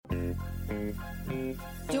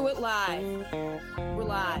Do it live. We're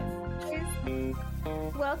live.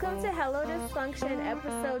 Welcome to Hello Dysfunction,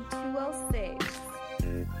 episode 206.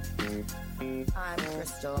 I'm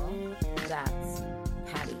Crystal. That's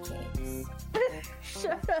Patty Cakes.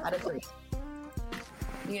 Shut up. Out of three.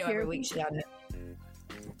 You know, every week she got it.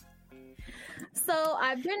 So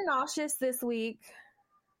I've been nauseous this week.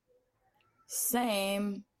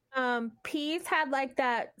 Same. Pete's had like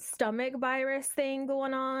that stomach virus thing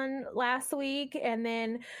going on last week, and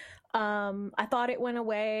then I thought it went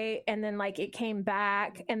away, and then like it came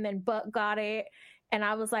back, and then Buck got it, and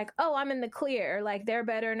I was like, oh, I'm in the clear, like they're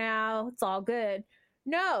better now, it's all good.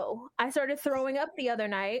 No, I started throwing up the other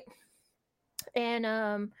night,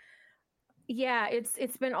 and yeah,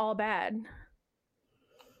 it's been all bad.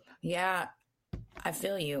 Yeah, I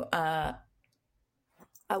feel you. I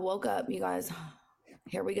woke up, you guys.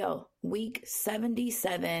 Here we go. Week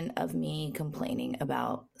 77 of me complaining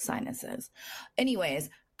about sinuses. Anyways,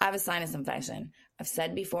 I have a sinus infection. I've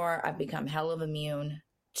said before, I've become hell of immune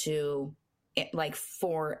to like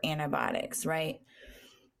 4 antibiotics, right?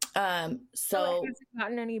 So has it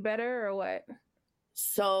gotten any better or what?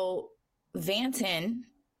 So Vantin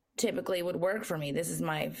typically would work for me. This is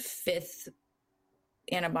my 5th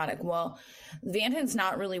antibiotic. Well, Vantin's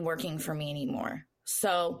not really working for me anymore.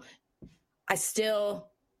 So I still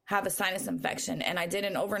have a sinus infection, and I did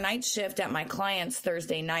an overnight shift at my client's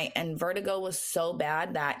Thursday night, and vertigo was so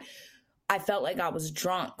bad that I felt like I was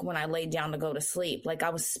drunk when I laid down to go to sleep. Like I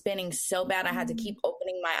was spinning so bad. I had to keep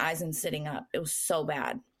opening my eyes and sitting up. It was so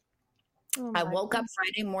bad. I woke up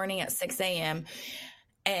Friday morning at 6 a.m.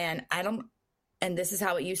 and and this is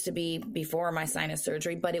how it used to be before my sinus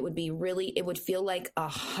surgery, but it would feel like a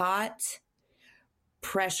hot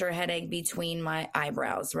pressure headache between my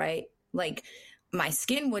eyebrows, right? Like my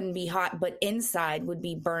skin wouldn't be hot, but inside would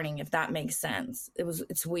be burning, if that makes sense.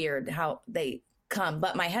 It's weird how they come,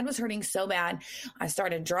 but my head was hurting so bad. I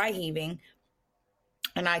started dry heaving,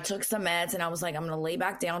 and I took some meds, and I was like, I'm going to lay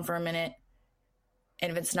back down for a minute.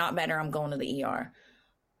 And if it's not better, I'm going to the ER.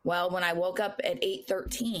 Well, when I woke up at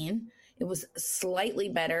 8:13, it was slightly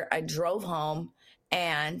better. I drove home,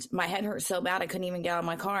 and my head hurt so bad I couldn't even get out of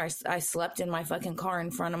my car. I slept in my fucking car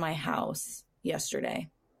in front of my house yesterday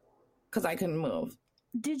because I couldn't move.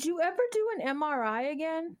 Did you ever do an MRI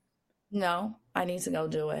again? No, I need to go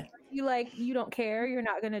do it. You don't care? You're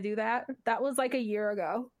not going to do that? That was like a year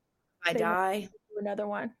ago. I die. Do another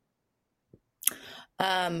one.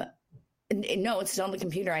 No, it's still on the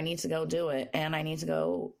computer. I need to go do it, and I need to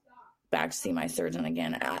go back to see my surgeon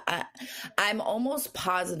again. I'm almost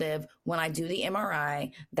positive when I do the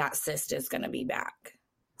MRI that cyst is going to be back.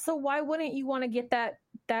 So why wouldn't you want to get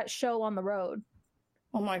that show on the road?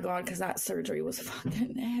 Oh my God, because that surgery was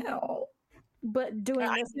fucking hell. But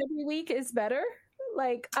doing this every week is better?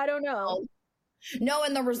 Like, I don't know. No,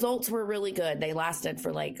 and the results were really good. They lasted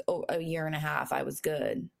for like a year and a half. I was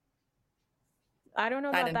good. I don't know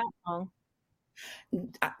about that long.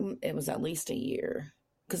 It was at least a year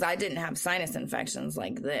because I didn't have sinus infections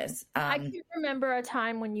like this. I can't remember a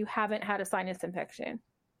time when you haven't had a sinus infection.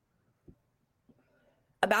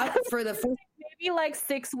 For the first... Maybe like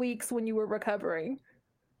 6 weeks when you were recovering.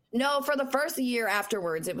 No, for the first year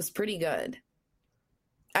afterwards, it was pretty good.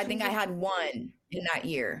 I think I had 1 in that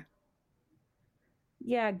year.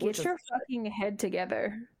 Yeah, get your fucking head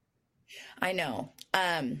together. I know.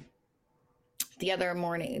 The other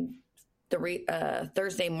morning,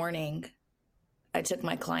 Thursday morning, I took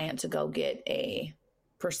my client to go get a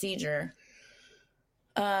procedure,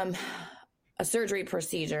 a surgery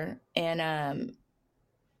procedure. And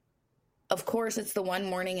of course, it's the one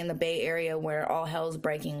morning in the Bay Area where all hell's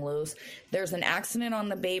breaking loose. There's an accident on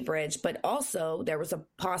the Bay Bridge, but also there was a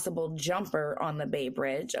possible jumper on the Bay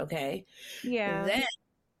Bridge, okay? Yeah. Then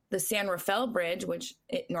the San Rafael Bridge, which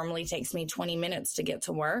it normally takes me 20 minutes to get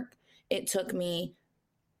to work, it took me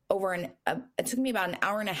about an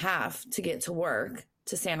hour and a half to get to work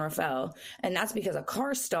to San Rafael. And that's because a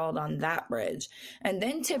car stalled on that bridge. And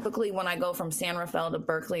then typically when I go from San Rafael to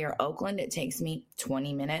Berkeley or Oakland, it takes me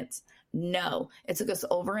 20 minutes. No, it took us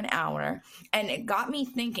over an hour. And it got me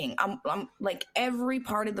thinking, I'm like every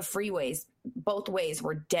part of the freeways, both ways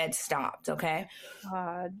were dead stopped. Okay.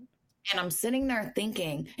 God. And I'm sitting there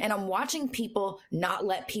thinking, and I'm watching people not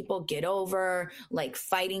let people get over, like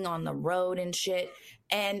fighting on the road and shit.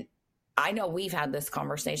 And I know we've had this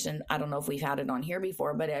conversation. I don't know if we've had it on here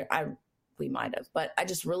before, but we might have. But I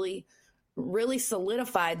just really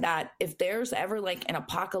solidified that if there's ever like an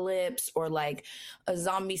apocalypse or like a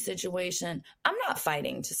zombie situation, I'm not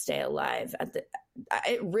fighting to stay alive.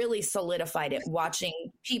 It really solidified it, watching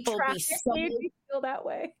people be so... Made me feel that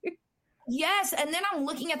way. Yes. And then I'm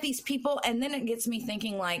looking at these people, and then it gets me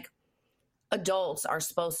thinking like adults are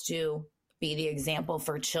supposed to be the example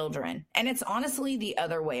for children. And it's honestly the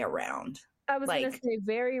other way around. I was going to say,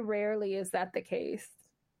 very rarely is that the case.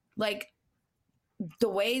 Like the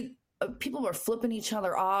way people were flipping each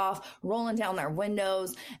other off, rolling down their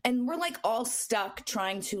windows, and we're like all stuck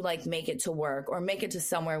trying to like make it to work or make it to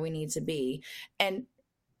somewhere we need to be. And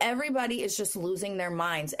everybody is just losing their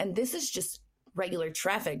minds. And this is just regular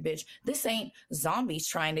traffic, bitch. This ain't zombies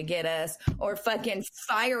trying to get us or fucking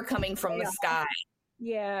fire coming from the sky.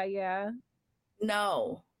 Yeah.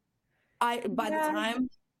 No. By the time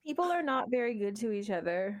people are not very good to each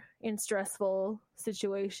other in stressful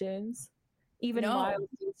situations, even mildly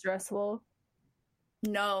stressful.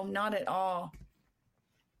 No, not at all.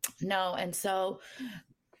 No, and so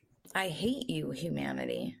I hate you,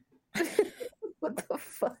 humanity. What the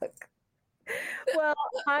fuck? Well,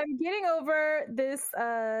 I'm getting over this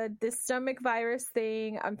stomach virus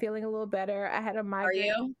thing. I'm feeling a little better. I had a migraine. Are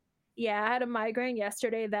you? Yeah, I had a migraine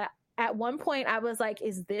yesterday that at one point I was like,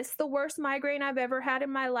 is this the worst migraine I've ever had in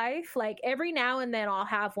my life? Like every now and then I'll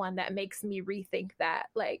have one that makes me rethink that.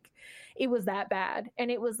 Like it was that bad. And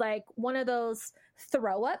it was like one of those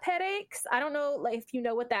throw up headaches. I don't know like if you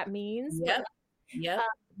know what that means. Yep. Yep.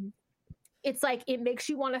 It's like it makes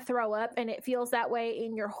you want to throw up, and it feels that way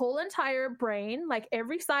in your whole entire brain, like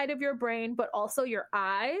every side of your brain, but also your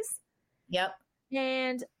eyes. Yep.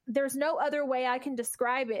 And there's no other way I can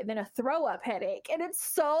describe it than a throw up headache. And it's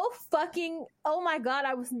so fucking, oh my God,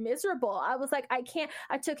 I was miserable. I was like, I can't,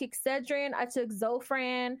 I took Excedrin, I took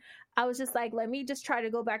Zofran. I was just like, let me just try to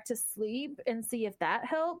go back to sleep and see if that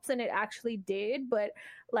helps. And it actually did. But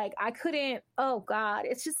like, I couldn't, oh God,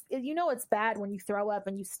 it's just, it's bad when you throw up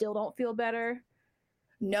and you still don't feel better.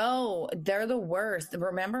 No, they're the worst.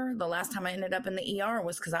 Remember the last time I ended up in the ER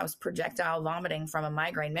was because I was projectile vomiting from a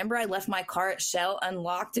migraine. Remember I left my car at Shell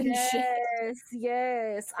unlocked and shit?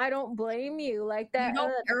 Yes. I don't blame you. Like that. You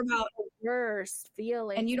don't care about the worst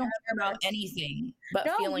feeling. And you don't care about anything but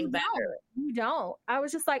feeling better. You don't. I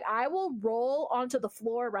was just like, I will roll onto the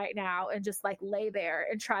floor right now and just like lay there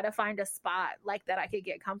and try to find a spot like that I could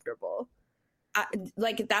get comfortable.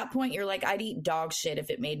 Like at that point, you're like, I'd eat dog shit if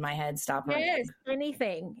it made my head stop hurting. Yes,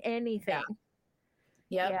 anything. Yep.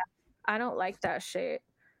 Yeah, I don't like that shit.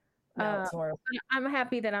 No, it's horrible. I'm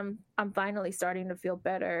happy that I'm finally starting to feel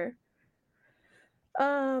better.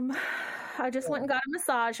 I just went and got a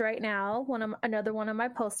massage right now. Another one of my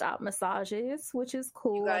post-op massages, which is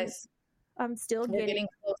cool. You guys, I'm still getting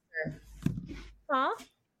closer. Huh?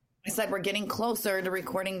 It's like we're getting closer to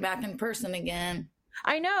recording back in person again.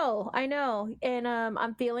 I know. And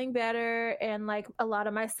I'm feeling better, and like a lot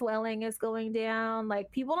of my swelling is going down. Like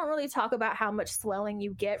people don't really talk about how much swelling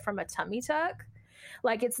you get from a tummy tuck.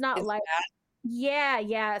 Like it's not like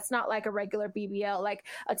it's not like a regular BBL. Like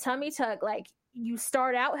a tummy tuck, like you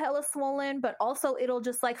start out hella swollen, but also it'll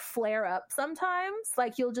just like flare up sometimes.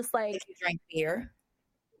 Like you'll just like Did you drink beer?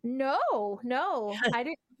 No, I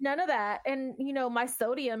didn't, none of that. And my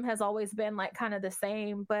sodium has always been like kind of the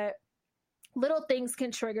same, but little things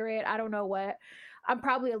can trigger it. I don't know what. I'm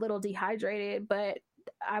probably a little dehydrated, but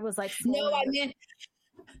I was like, no,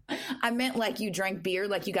 I meant like you drank beer,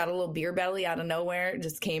 like you got a little beer belly out of nowhere. It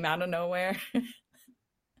just came out of nowhere.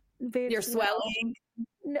 Bitch, you're swelling.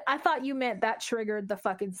 No, I thought you meant that triggered the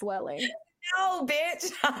fucking swelling. No,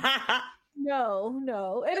 bitch.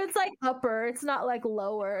 No. And it's like upper. It's not like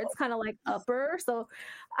lower. It's kind of like upper. So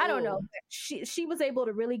I don't know. She was able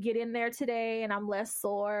to really get in there today, and I'm less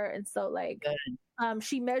sore. And so like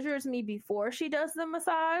she measures me before she does the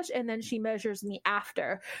massage, and then she measures me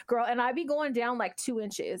after. Girl, and I be going down like 2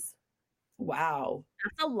 inches. Wow.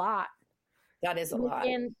 That's a lot. That is a lot.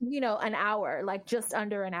 In an hour, like just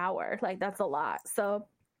under an hour. Like that's a lot. So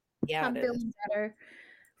yeah, I'm feeling better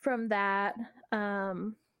from that.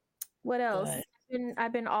 What else?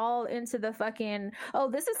 I've been all into the fucking,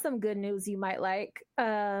 this is some good news you might like.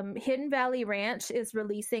 Hidden Valley Ranch is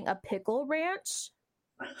releasing a pickle ranch.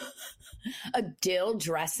 A dill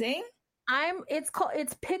dressing?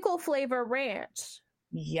 It's pickle flavor ranch.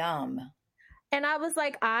 Yum. And I was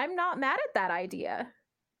like, I'm not mad at that idea.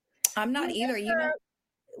 I'm not either.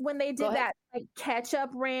 When they did that like ketchup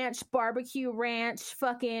ranch, barbecue ranch,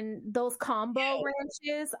 fucking those combo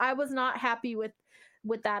ranches, I was not happy with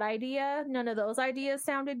that idea. None of those ideas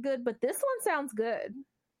sounded good, but this one sounds good.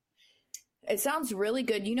 It sounds really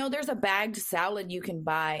good. There's a bagged salad you can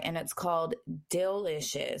buy, and it's called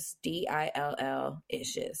Dillicious,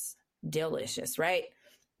 Dillicious, Dillicious, right?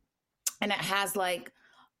 And it has like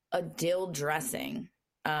a dill dressing,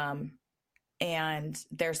 and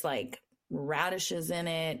there's like radishes in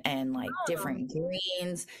it and like different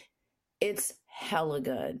greens. It's hella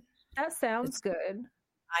good. That sounds good.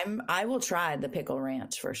 I will try the pickle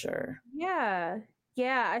ranch for sure. Yeah.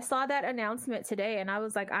 Yeah, I saw that announcement today and I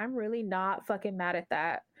was like, I'm really not fucking mad at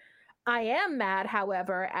that. I am mad,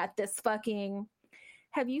 however, at this fucking,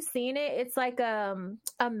 have you seen it? It's like a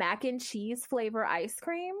mac and cheese flavor ice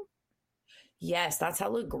cream. Yes, that's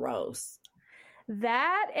hella gross.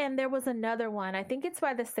 That, and there was another one. I think it's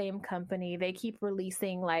by the same company. They keep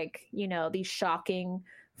releasing like, these shocking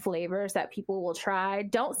flavors that people will try.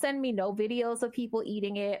 Don't send me no videos of people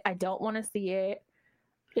eating it. I don't want to see it.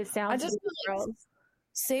 It sounds really gross.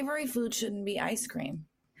 Savory food shouldn't be ice cream.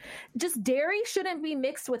 Just dairy shouldn't be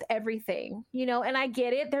mixed with everything, and I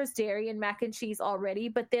get it. There's dairy in mac and cheese already,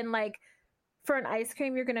 but then like for an ice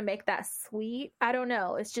cream, you're going to make that sweet. I don't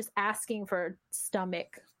know. It's just asking for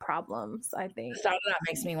stomach problems, I think. So that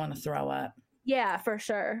makes me want to throw up. Yeah, for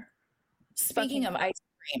sure. Speaking of ice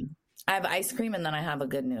cream, I have ice cream and then I have a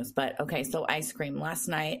good news. But okay, so ice cream. Last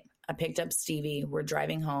night, I picked up Stevie. We're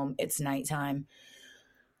driving home. It's nighttime.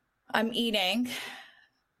 I'm eating.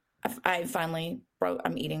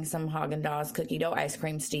 I'm eating some Haagen-Dazs cookie dough ice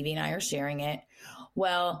cream. Stevie and I are sharing it.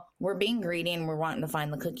 Well, we're being greedy and we're wanting to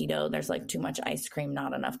find the cookie dough. There's like too much ice cream,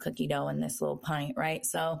 not enough cookie dough in this little pint, right?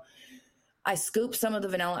 So I scoop some of the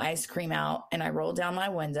vanilla ice cream out and I roll down my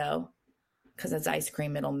window because it's ice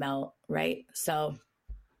cream, it'll melt, right? So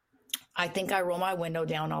I think I roll my window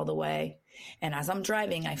down all the way. And as I'm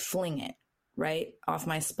driving, I fling it right off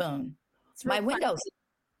my spoon. My window's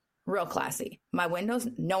real classy. My windows,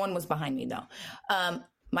 no one was behind me though.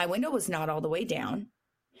 My window was not all the way down.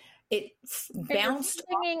 It bounced.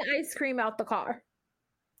 Flinging ice cream out the car.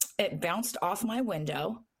 It bounced off my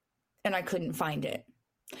window and I couldn't find it.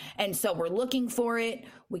 And so we're looking for it.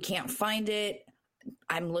 We can't find it.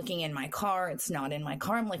 I'm looking in my car. It's not in my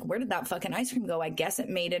car. I'm like, where did that fucking ice cream go? I guess it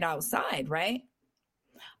made it outside, right?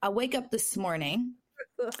 I wake up this morning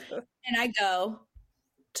and I go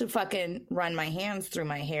to fucking run my hands through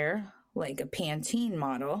my hair like a Pantene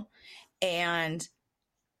model. And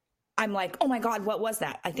I'm like, oh my God, what was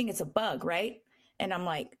that? I think it's a bug, right? And I'm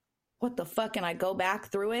like, what the fuck? And I go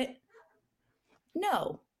back through it.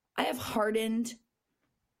 No, I have hardened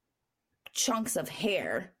chunks of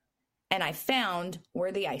hair and I found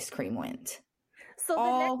where the ice cream went. So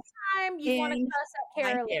the next time you want to cuss at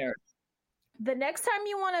Carolyn, the next time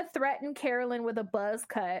you want to threaten Carolyn with a buzz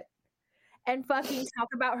cut and fucking talk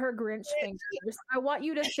about her Grinch fingers, I want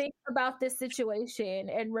you to think about this situation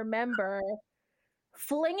and remember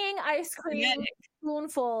flinging ice cream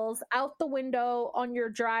spoonfuls out the window on your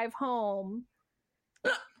drive home.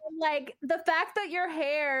 Like the fact that your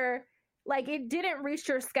hair, like it didn't reach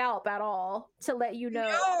your scalp at all to let you know.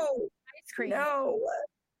 No, ice cream. No.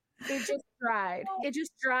 It just dried. It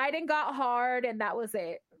just dried and got hard and that was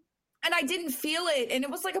it. And I didn't feel it. And it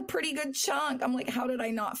was like a pretty good chunk. I'm like, how did I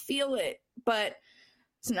not feel it? But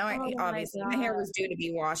so now obviously my hair was due to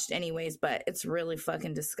be washed anyways, but it's really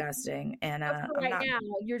fucking disgusting. And now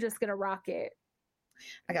you're just going to rock it.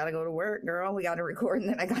 I got to go to work, girl. We got to record and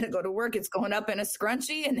then I got to go to work. It's going up in a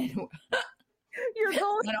scrunchie and then you're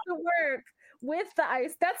going to work with the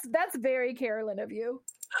ice. That's very Carolyn of you.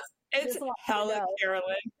 It's hella Carolyn.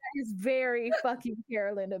 That is very fucking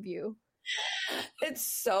Carolyn of you. It's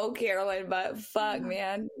so Carolyn, but fuck,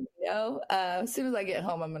 man. As soon as I get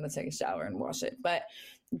home, I'm going to take a shower and wash it. But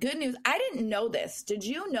good news. I didn't know this. Did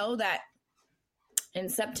you know that in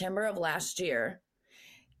September of last year,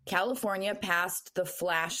 California passed the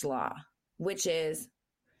Flash Law, which is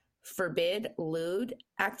Forbid Lewd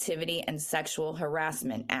Activity and Sexual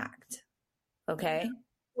Harassment Act. Okay?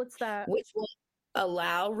 What's that? Which will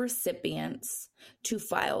allow recipients to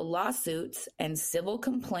file lawsuits and civil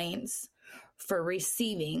complaints for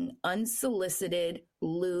receiving unsolicited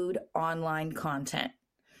lewd online content.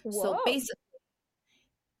 Whoa. So basically,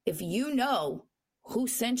 if you know who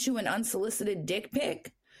sent you an unsolicited dick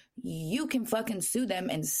pic, you can fucking sue them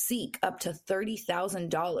and seek up to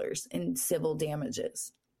 $30,000 in civil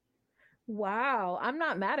damages. Wow, I'm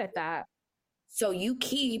not mad at that. So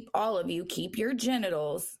all of you keep your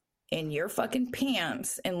genitals in your fucking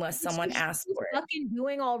pants unless someone asks for it. Fucking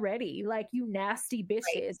doing already, like you nasty bitches.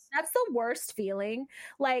 Right. That's the worst feeling.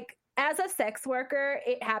 Like as a sex worker,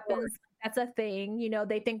 it happens. That's a thing. You know,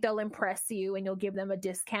 they think they'll impress you and you'll give them a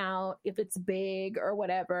discount if it's big or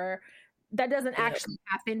whatever. That doesn't actually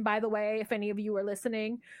happen, by the way, if any of you are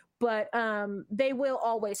listening. But they will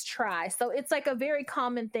always try. So it's like a very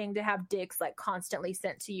common thing to have dicks like constantly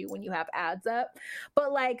sent to you when you have ads up.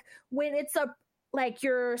 But like when it's a like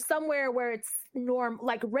you're somewhere where it's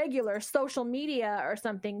like regular social media or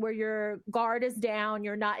something, where your guard is down,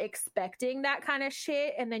 you're not expecting that kind of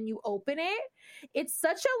shit, and then you open it, it's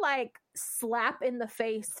such a like slap in the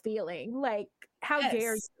face feeling. Like, how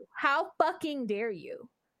dare you? How fucking dare you?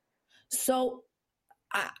 So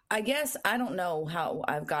I guess I don't know how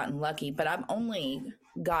I've gotten lucky, but I've only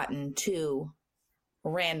gotten 2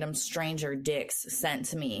 random stranger dicks sent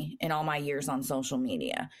to me in all my years on social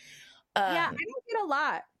media. Yeah, I don't get a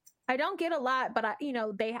lot. I don't get a lot, but I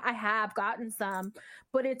have gotten some,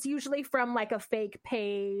 but it's usually from like a fake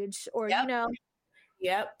page or Yep.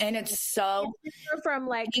 Yep, and it's so from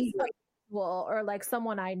like or like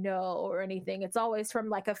someone I know or anything. It's always from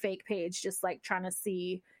like a fake page, just like trying to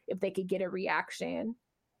see if they could get a reaction.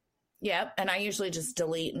 Yep, and I usually just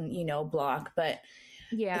delete and block, but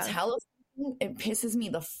yeah, it's hella, it pisses me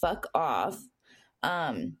the fuck off.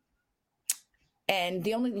 And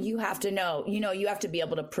you have to know, you have to be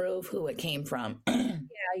able to prove who it came from.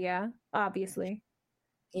 yeah, obviously.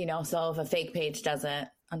 So if a fake page doesn't,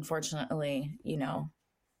 unfortunately,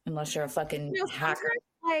 unless you're a fucking hacker.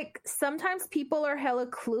 Like sometimes people are hella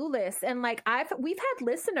clueless, and like we've had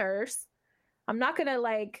listeners. I'm not gonna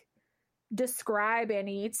like describe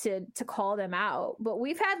any to call them out, but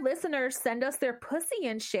we've had listeners send us their pussy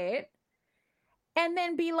and shit, and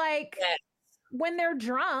then be like, yes, when they're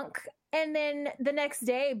drunk. And then the next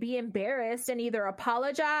day be embarrassed and either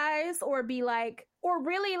apologize or be like, or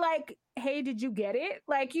really like, hey, did you get it?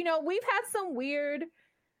 Like, we've had some weird.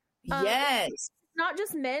 Yes. Not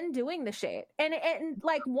just men doing the shit. And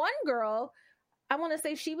like one girl, I want to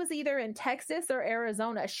say she was either in Texas or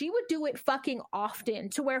Arizona. She would do it fucking often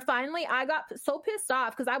to where finally I got so pissed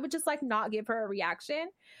off because I would just like not give her a reaction.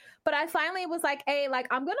 But I finally was like, hey, like,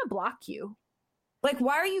 I'm going to block you. Like,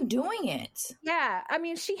 why are you doing it? Yeah. I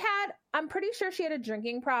mean, I'm pretty sure she had a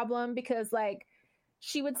drinking problem because like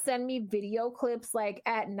she would send me video clips like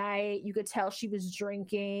at night. You could tell she was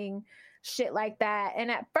drinking, shit like that.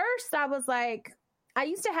 And at first I was like, I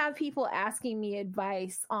used to have people asking me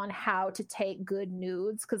advice on how to take good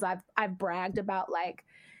nudes because I've bragged about like,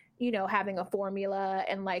 having a formula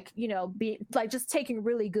and like, be like just taking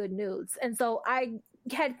really good nudes. And so I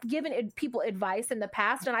had given people advice in the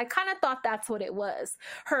past, and I kind of thought that's what it was.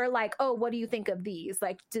 Her like, oh, what do you think of these?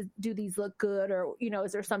 Like, do these look good? Or,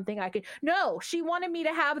 is there something I could? No, she wanted me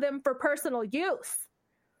to have them for personal use.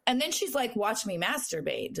 And then she's like, watch me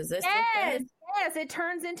masturbate. Does this yes, look good? Yes, it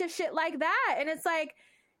turns into shit like that. And it's like,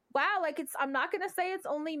 wow, like I'm not going to say it's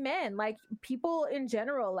only men, like people in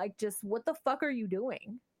general, like just what the fuck are you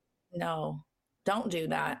doing? No, don't do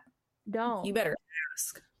that. Don't. You better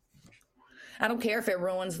ask. I don't care if it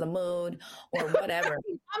ruins the mood or whatever.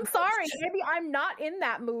 I'm sorry. Maybe I'm not in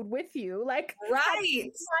that mood with you. Like,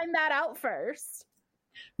 right. Find that out first.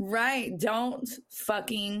 Right. Don't.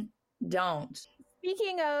 Speaking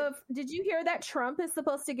of, did you hear that Trump is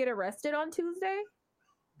supposed to get arrested on Tuesday?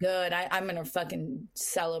 Good. I'm going to fucking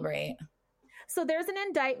celebrate. So there's an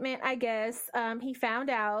indictment, I guess. He found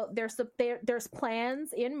out there's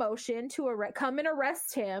plans in motion to come and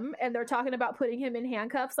arrest him, and they're talking about putting him in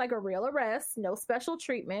handcuffs like a real arrest, no special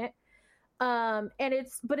treatment. But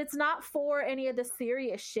it's not for any of the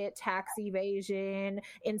serious shit, tax evasion,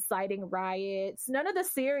 inciting riots, none of the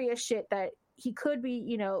serious shit that he could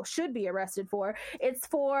be, should be arrested for. It's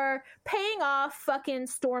for paying off fucking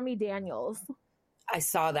Stormy Daniels. I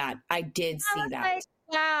saw that. I did see that. Like,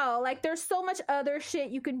 wow, like there's so much other shit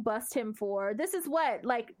you can bust him for. This is what,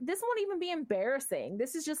 like, this won't even be embarrassing.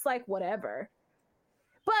 This is just like whatever.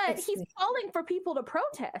 But he's calling for people to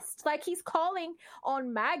protest. Like, he's calling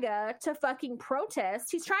on MAGA to fucking protest.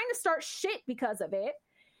 He's trying to start shit because of it.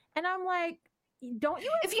 And I'm like, don't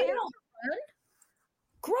you if you don't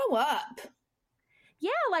grow up? Yeah,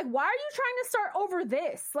 like, why are you trying to start over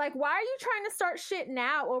this? Like, why are you trying to start shit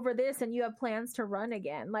now over this and you have plans to run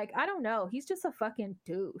again? Like, I don't know. He's just a fucking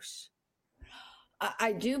douche.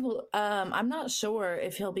 I do. I'm not sure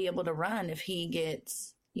if he'll be able to run if he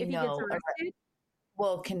gets,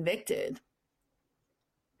 convicted.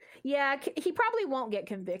 Yeah, he probably won't get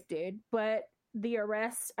convicted, but the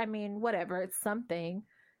arrest, I mean, whatever, it's something.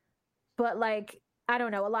 But like, I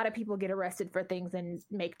don't know. A lot of people get arrested for things and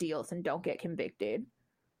make deals and don't get convicted.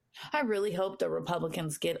 I really hope the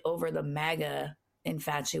Republicans get over the MAGA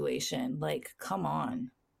infatuation. Like, come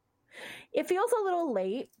on. It feels a little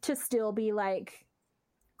late to still be like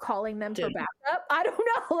calling them for backup. I don't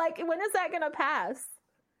know. Like, when is that going to pass?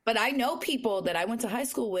 But I know people that I went to high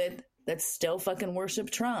school with that still fucking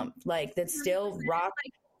worship Trump. Like, that still rock.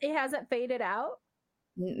 Like, it hasn't faded out?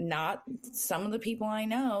 Not some of the people I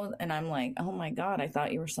know, and I'm like, oh my god, I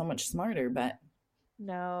thought you were so much smarter, but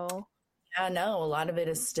no. Yeah, no, a lot of it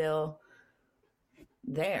is still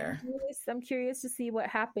there. I'm curious to see what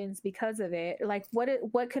happens because of it. Like,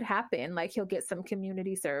 what could happen? Like, he'll get some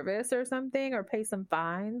community service or something, or pay some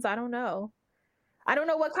fines. I don't know. I don't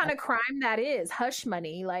know what kind of crime that is. Hush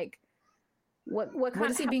money. Like, what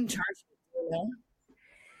kind is he being charged with? You know?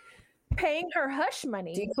 Paying her hush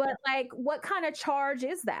money, but like, what kind of charge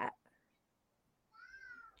is that?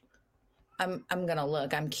 I'm gonna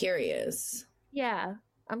look. I'm curious. Yeah,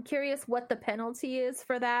 I'm curious what the penalty is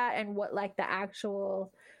for that, and what like the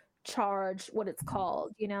actual charge, what it's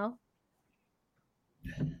called. You know.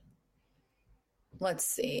 Let's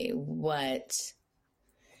see what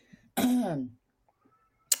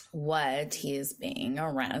what he is being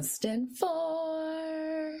arrested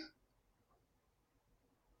for.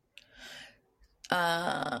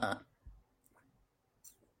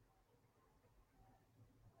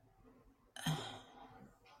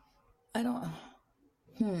 I don't.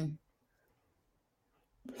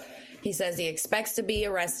 He says he expects to be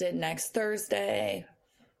arrested next Thursday.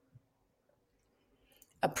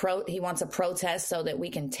 He wants a protest so that we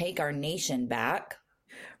can take our nation back.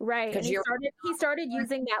 Right. And he started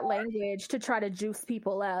using that language to try to juice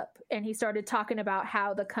people up. And he started talking about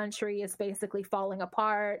how the country is basically falling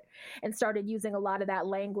apart, and started using a lot of that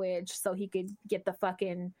language so he could get the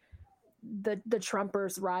fucking the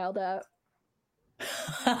Trumpers riled up.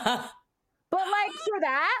 But like, for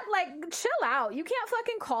that, like, chill out. You can't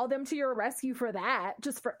fucking call them to your rescue for that,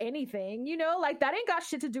 just for anything, you know? Like, that ain't got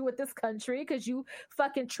shit to do with this country because you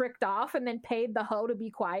fucking tricked off and then paid the hoe to be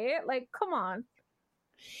quiet. Like, come on.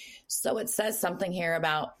 So it says something here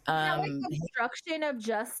about like obstruction of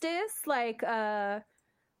justice, like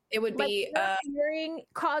it would be hearing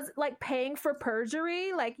cause, like paying for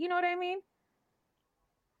perjury, like, you know what I mean?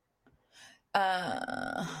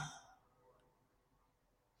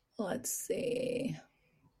 Let's see.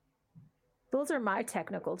 Those are my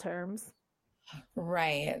technical terms.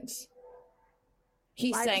 Right.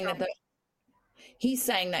 He's saying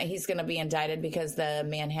that he's going to be indicted because the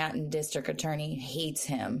Manhattan district attorney hates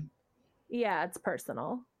him. Yeah, it's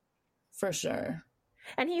personal. For sure.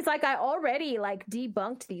 And he's like, I already like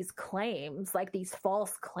debunked these claims, like these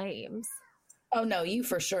false claims. Oh no, you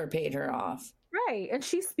for sure paid her off. Right. And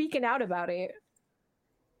she's speaking out about it.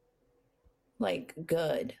 Like,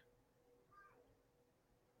 good.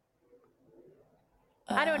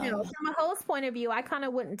 I don't know. From a host's point of view, I kind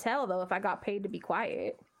of wouldn't tell, though, if I got paid to be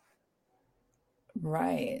quiet.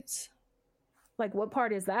 Right. Like, what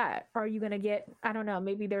part is that? Are you going to get, I don't know,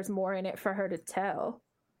 maybe there's more in it for her to tell.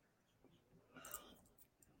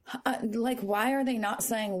 Like, why are they not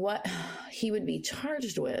saying what he would be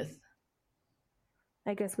charged with?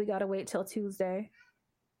 I guess we got to wait till Tuesday.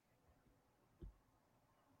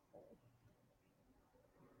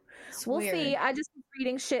 We'll see. I just was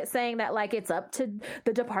reading shit saying that like it's up to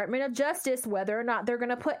the Department of Justice whether or not they're going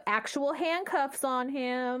to put actual handcuffs on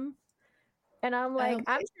him. And I'm like,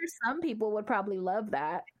 I'm sure some people would probably love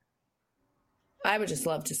that. I would just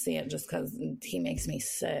love to see it just because he makes me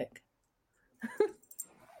sick.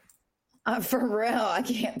 For real, I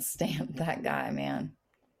can't stand that guy, man.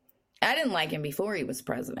 I didn't like him before he was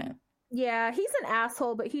president. Yeah, he's an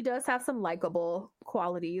asshole, but he does have some likable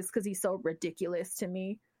qualities because he's so ridiculous to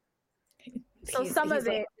me. So some of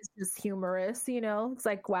it is just humorous, you know. It's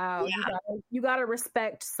like, wow, yeah. you gotta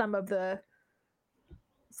respect some of the.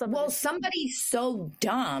 Somebody's so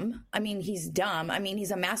dumb. I mean, he's dumb. I mean,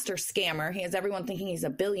 he's a master scammer. He has everyone thinking he's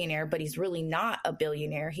a billionaire, but he's really not a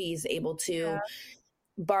billionaire. He's able to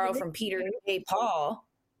borrow from Peter to pay Paul,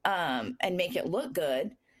 and make it look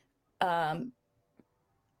good. And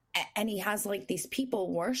he has like these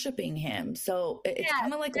people worshiping him. So it's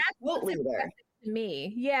kind of like a cult leader.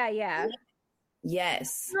 Me. Yeah.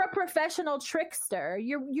 Yes. You're a professional trickster.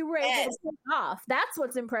 You were able to pull off. That's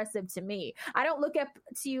what's impressive to me. I don't look up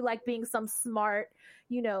to you like being some smart,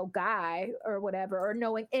 you know, guy or whatever, or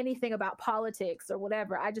knowing anything about politics or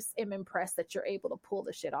whatever. I just am impressed that you're able to pull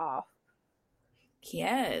the shit off.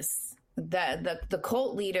 Yes. The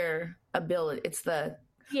cult leader ability. It's the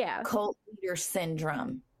cult leader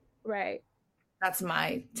syndrome. Right. That's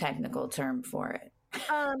my technical term for it.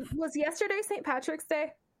 Was yesterday St. Patrick's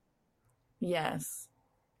Day? Yes.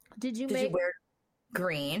 Did you wear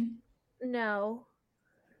green? No,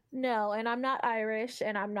 and I'm not Irish,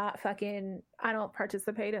 and I'm not I don't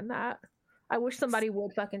participate in that. I wish somebody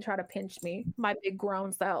would fucking try to pinch me, my big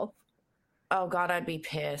grown self. Oh God, I'd be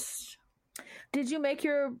pissed. Did you make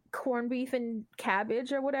your corned beef and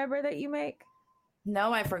cabbage or whatever that you make?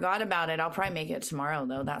 No, I forgot about it. I'll probably make it tomorrow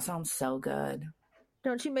though. That sounds so good.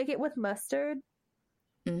 Don't you make it with mustard?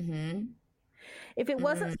 Mm-hmm. If it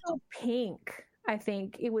wasn't so pink, I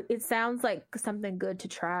think it sounds like something good to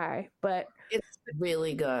try, but It's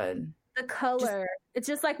really good. the color, it's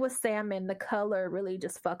just like with salmon, the color really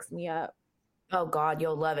just fucks me up. Oh God,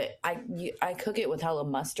 you'll love it. I cook it with hella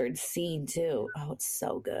mustard seed too. Oh, it's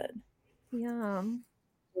so good. Yum.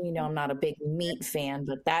 You know, I'm not a big meat fan,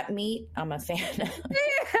 but that meat, I'm a fan of.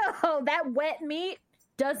 Ew, that wet meat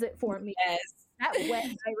does it for me. Yes. That wet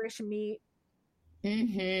Irish meat.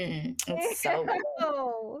 It's so good.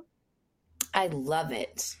 Ew. I love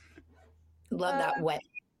it. Love that wet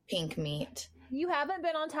pink meat. You haven't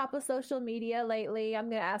been on top of social media lately. I'm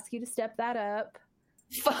going to ask you to step that up.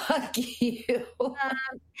 Fuck you.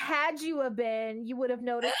 Had you have been, you would have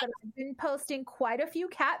noticed that I've been posting quite a few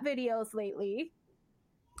cat videos lately.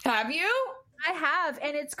 Have you? I have,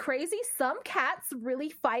 and it's crazy. Some cats really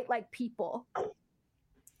fight like people.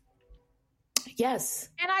 Yes.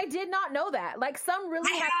 And I did not know that. Like some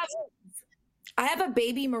really I have a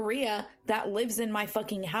baby Maria that lives in my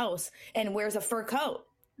fucking house and wears a fur coat.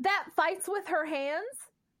 That fights with her hands?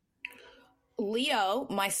 Leo,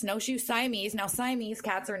 my snowshoe Siamese. Now, Siamese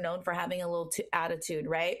cats are known for having a little attitude,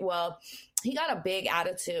 right? Well, he got a big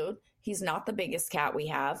attitude. He's not the biggest cat we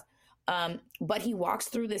have. But he walks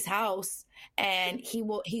through this house and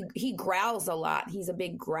he growls a lot. He's a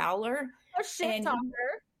big growler. A shit talker.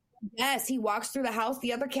 Yes, he walks through the house.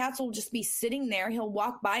 The other cats will just be sitting there. He'll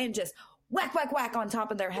walk by and just whack, whack, whack on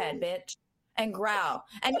top of their head, bitch, and growl.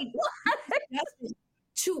 And he does it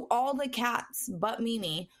to all the cats but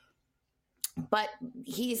Mimi. But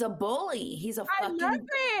he's a bully. He's a fucking. I love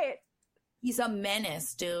it. He's a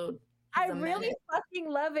menace, dude. I really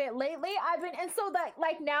fucking love it. Lately, I've been, and so that,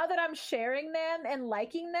 like, now that I'm sharing them and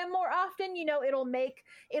liking them more often, you know, it'll make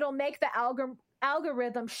the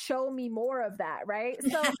algorithm show me more of that, right?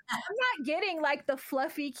 So I'm not getting like the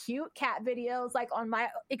fluffy, cute cat videos like on my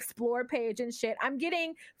explore page and shit. I'm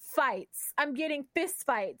getting fights. I'm getting fist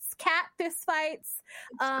fights, cat fist fights.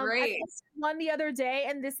 Great. I posted one the other day,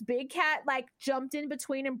 and this big cat like jumped in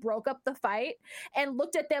between and broke up the fight, and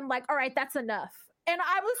looked at them like, "All right, that's enough." And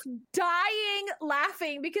I was dying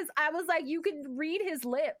laughing because I was like, you could read his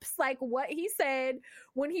lips, like what he said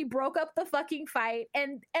when he broke up the fucking fight.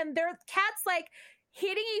 And their cats like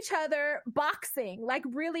hitting each other, boxing, like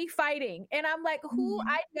really fighting. And I'm like,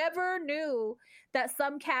 I never knew that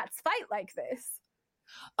some cats fight like this.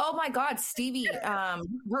 Oh my God, Stevie,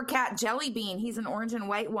 her cat Jelly Bean, he's an orange and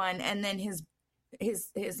white one. And then his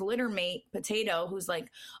litter mate, Potato, who's like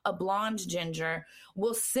a blonde ginger,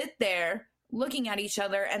 will sit there looking at each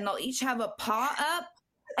other, and they'll each have a paw up,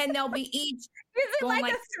 and they'll be each is it like a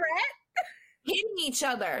threat? Hitting each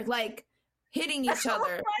other.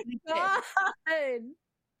 Oh my God.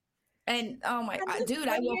 And oh my God, dude,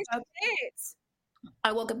 I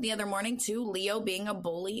woke up the other morning to Leo being a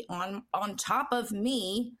bully on top of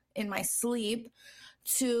me in my sleep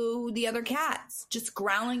to the other cats, just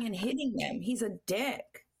growling and hitting them. He's a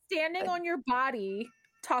dick. Standing on your body,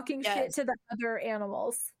 talking shit to the other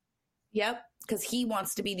animals. Yep, because he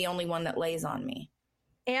wants to be the only one that lays on me.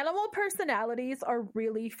 Animal personalities are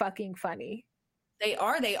really fucking funny. They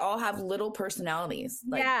are. They all have little personalities.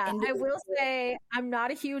 Like, yeah, I will say I'm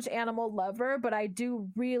not a huge animal lover, but I do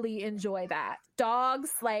really enjoy that.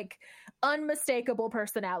 Dogs, like, unmistakable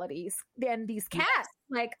personalities. And these cats,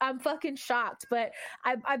 like, I'm fucking shocked. But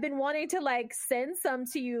I've been wanting to, like, send some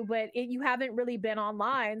to you, but you haven't really been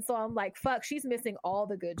online. So I'm like, fuck, she's missing all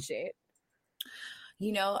the good shit.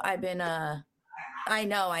 You know, I've been, I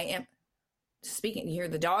know I am. Speaking, you hear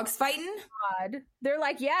the dogs fighting? God. They're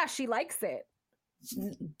like, yeah, she likes it.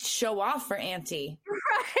 Show off for Auntie.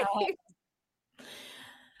 Right.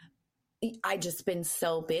 I just been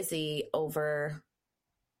so busy over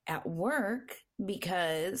at work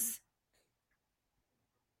because.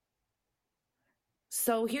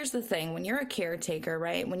 So here's the thing. When you're a caretaker,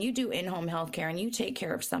 right? When you do in-home healthcare and you take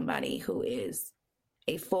care of somebody who is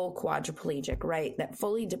a full quadriplegic, right? That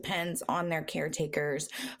fully depends on their caretakers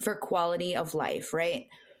for quality of life, right?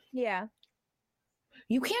 Yeah.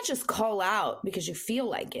 You can't just call out because you feel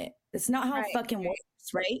like it. It's not how it fucking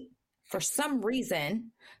works, right? For some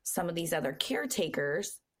reason, some of these other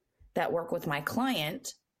caretakers that work with my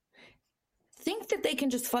client think that they can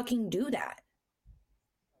just fucking do that.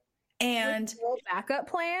 And no backup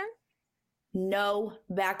plan? No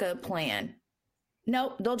backup plan.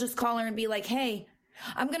 Nope. They'll just call her and be like, hey,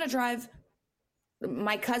 I'm going to drive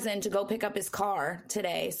my cousin to go pick up his car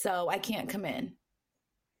today, so I can't come in.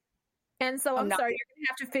 And so I'm sorry, you're going to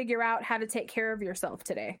have to figure out how to take care of yourself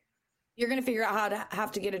today. You're going to figure out how to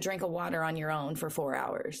have to get a drink of water on your own for 4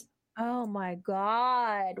 hours. Oh my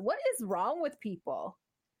God. What is wrong with people?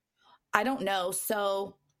 I don't know.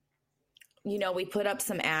 So we put up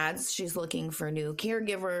some ads. She's looking for new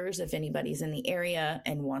caregivers. If anybody's in the area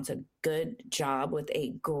and wants a good job with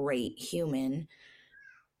a great human,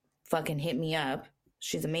 fucking hit me up.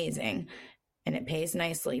 She's amazing and it pays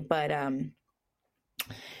nicely. But I'm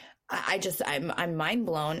mind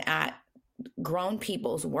blown at grown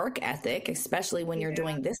people's work ethic, especially when you're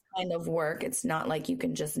doing this kind of work. It's not like you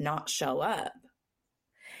can just not show up.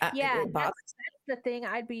 That's the thing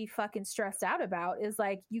I'd be fucking stressed out about is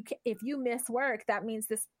like if you miss work, that means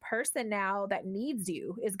this person now that needs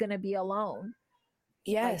you is going to be alone.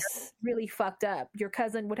 Yes. Like, really fucked up. Your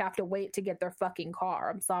cousin would have to wait to get their fucking car.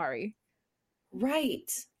 I'm sorry.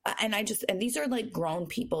 Right. And these are like grown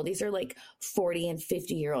people. These are like 40 and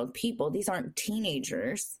 50-year-old people. These aren't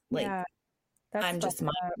teenagers. Like, yeah, I'm just,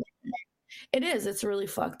 it is. It's really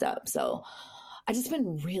fucked up. So I just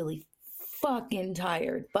been really fucking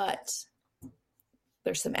tired, but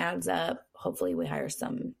there's some ads up. Hopefully we hire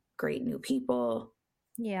some great new people.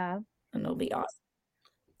 Yeah. And it'll be awesome.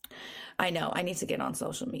 I know. I need to get on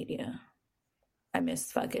social media. I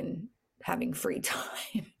miss fucking having free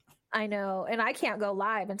time. I know. And I can't go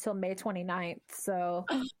live until May 29th. So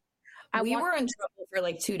we were in trouble for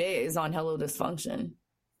like 2 days on Hello Dysfunction.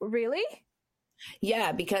 Really?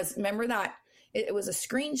 Yeah, because remember that it was a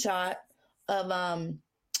screenshot of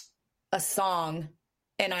a song,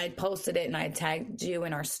 and I posted it and I tagged you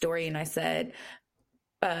in our story and I said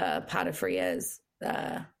Patafria's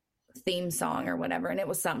theme song or whatever, and it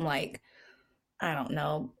was something like, I don't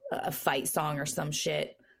know, a fight song or some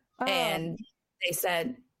shit. Oh. And they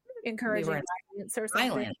said encouraging violence or something.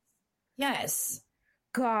 Violence. Yes.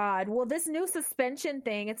 God. Well, this new suspension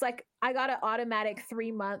thing, it's like I got an automatic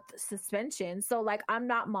 3-month suspension. So like I'm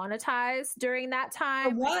not monetized during that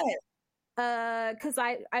time. For what? Because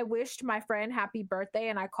I wished my friend happy birthday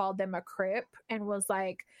and I called them a Crip and was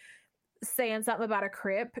like saying something about a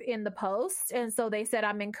Crip in the post. And so they said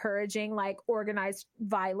I'm encouraging like organized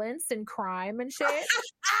violence and crime and shit.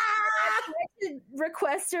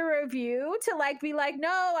 Request a review to like be like,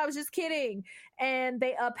 no, I was just kidding. And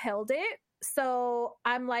they upheld it. So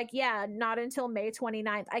I'm like, yeah, not until May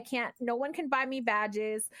 29th. No one can buy me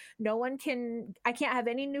badges. I can't have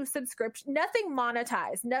any new subscription, nothing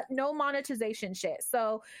monetized, no monetization shit.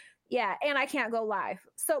 So yeah. And I can't go live.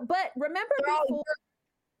 So, but remember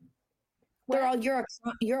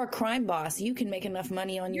you're a crime boss. You can make enough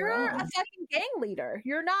money on your own. You're a fucking gang leader.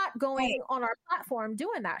 You're not going on our platform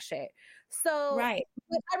doing that shit. So right.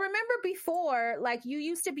 But I remember before, like you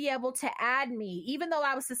used to be able to add me, even though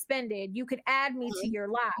I was suspended, you could add me to your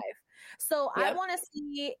live. So I want to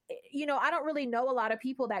see, I don't really know a lot of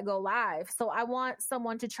people that go live. So I want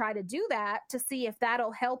someone to try to do that to see if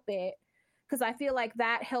that'll help it. Cause I feel like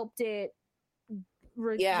that helped it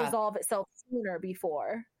resolve itself sooner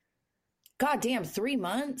before. God damn, 3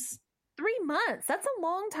 months? 3 months. That's a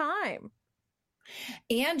long time.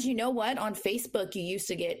 And you know what? On Facebook, you used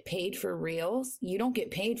to get paid for reels. You don't get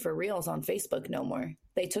paid for reels on Facebook no more.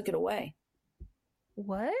 They took it away.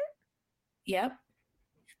 What? Yep.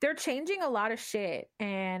 They're changing a lot of shit,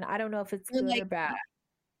 and I don't know if it's good or bad.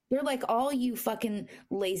 They're like, all you fucking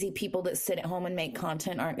lazy people that sit at home and make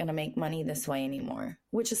content aren't going to make money this way anymore,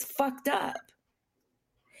 which is fucked up.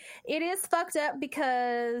 It is fucked up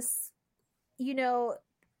because,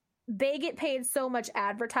 they get paid so much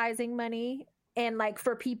advertising money. And like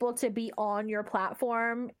for people to be on your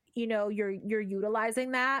platform, you're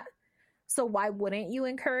utilizing that. So why wouldn't you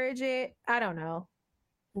encourage it? I don't know.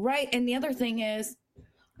 Right. And the other thing is,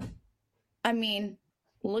 I mean,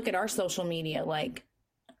 look at our social media. Like,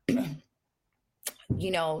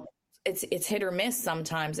 it's hit or miss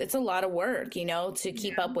sometimes. It's a lot of work, to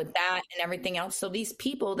keep up with that and everything else. So these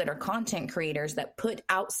people that are content creators that put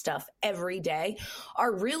out stuff every day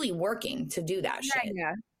are really working to do that shit.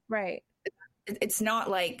 Yeah. Right. It's not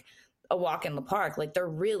like a walk in the park. Like they're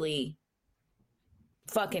really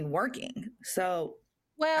fucking working. So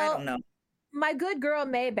I don't know. My good girl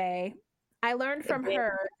Maybay, I learned from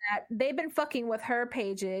her that they've been fucking with her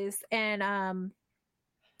pages, and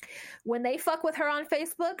when they fuck with her on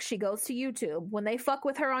Facebook, she goes to YouTube. When they fuck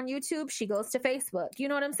with her on YouTube, she goes to Facebook. You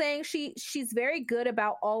know what I'm saying? She's very good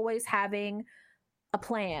about always having a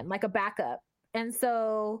plan, like a backup. And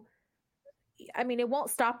so I mean, it won't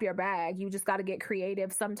stop your bag. You just got to get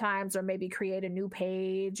creative sometimes, or maybe create a new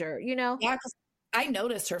page, or, Yeah, because I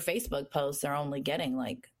noticed her Facebook posts are only getting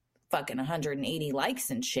like fucking 180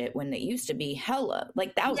 likes and shit when it used to be hella,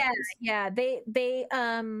 like thousands. Yeah. They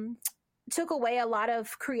took away a lot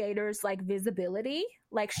of creators' like visibility,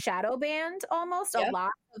 like shadow banned almost a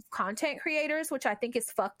lot of content creators, which I think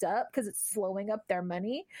is fucked up because it's slowing up their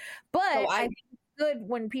money. But I think it's good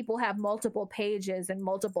when people have multiple pages and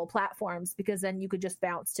multiple platforms, because then you could just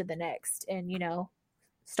bounce to the next and, you know,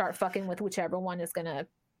 start fucking with whichever one is going to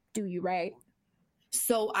do you right.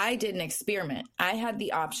 So I did an experiment. I had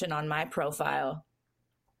the option on my profile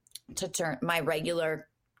to turn my regular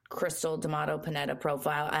Crystal D'Amato Panetta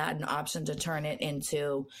profile. I had an option to turn it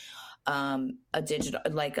into a digital,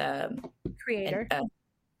 like a Creator.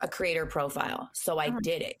 A creator profile. So I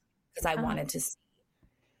did it because I wanted to see.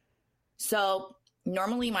 So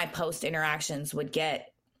normally my post interactions would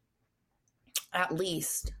get at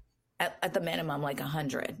least at the minimum like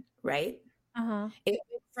 100, right? It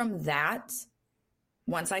went from that,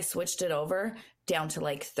 once I switched it over, down to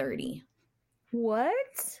like 30.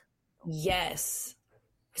 What? Yes.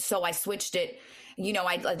 So I switched it, you know,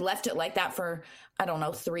 I left it like that for, I don't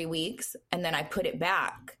know, 3 weeks. And then I put it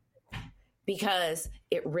back because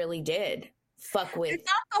it really did fuck with. It's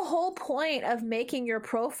not the whole point of making your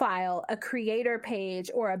profile a creator page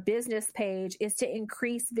or a business page is to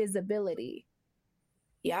increase visibility.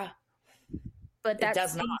 Yeah. But that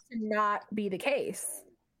does seems to not be the case.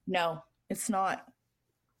 No, it's not.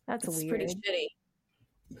 That's it's weird. Pretty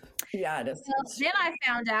shitty. Yeah, it is. Well, then I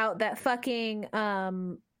found out that fucking,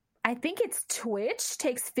 I think it's Twitch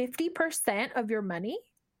takes 50% of your money.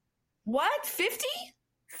 What? 50?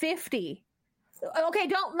 50. Okay,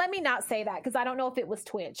 don't let me not say that because I don't know if it was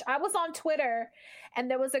Twitch. I was on Twitter and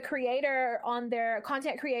there was a creator on their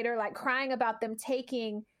content creator like crying about them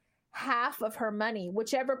taking half of her money,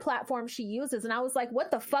 whichever platform she uses. And I was like, what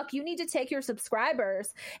the fuck? You need to take your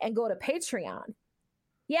subscribers and go to Patreon.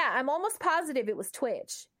 Yeah, I'm almost positive it was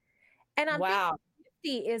Twitch. And I'm thinking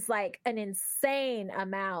 50 is like an insane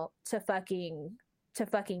amount to fucking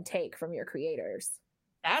take from your creators.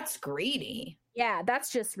 That's greedy. Yeah,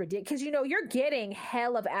 that's just ridiculous. Because, you know, you're getting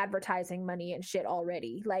hell of advertising money and shit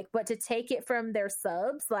already. Like, but to take it from their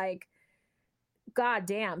subs, like,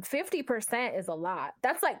 goddamn, 50% is a lot.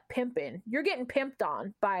 That's like pimping. You're getting pimped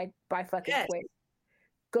on by fucking Twitch.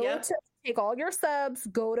 Go to take all your subs,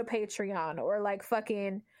 go to Patreon, or like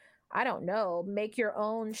fucking, I don't know, make your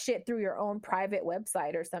own shit through your own private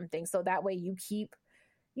website or something. So that way you keep,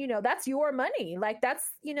 you know, that's your money. Like that's,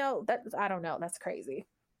 you know, that, I don't know. That's crazy.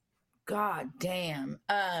 God damn.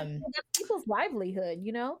 That's people's livelihood,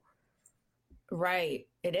 you know? Right.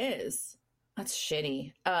 It is. That's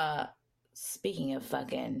shitty. Speaking of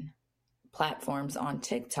fucking platforms, on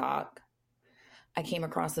TikTok, I came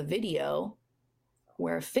across a video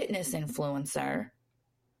where a fitness influencer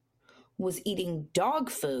was eating dog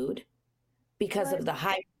food because of the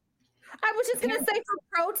high. I was just going to say for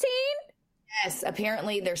protein. Yes.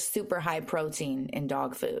 Apparently there's super high protein in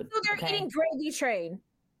dog food. So they're eating Gravy Train.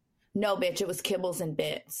 No, bitch. It was Kibbles and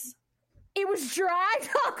Bits. It was dry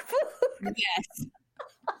dog food. Yes.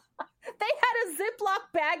 They had a Ziploc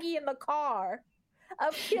baggie in the car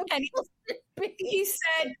of Kibbles and Bits. He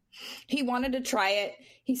said he wanted to try it.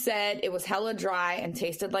 He said it was hella dry and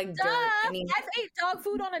tasted like dirt. And I've ate dog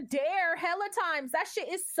food on a dare hella times. That shit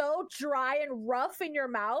is so dry and rough in your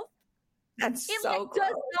mouth. It so like,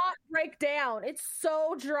 does not break down. It's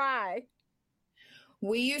so dry.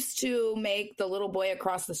 We used to make the little boy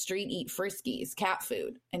across the street eat Friskies, cat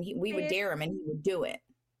food, and we would dare him and he would do it.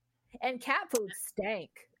 And cat food stank.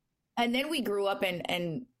 And then we grew up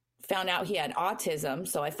and found out he had autism,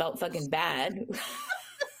 so I felt fucking bad.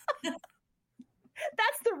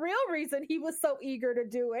 That's the real reason he was so eager to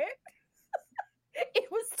do it. It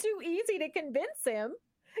was too easy to convince him.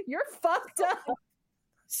 You're fucked up.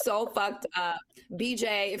 So fucked up.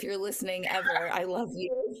 BJ, if you're listening ever, I love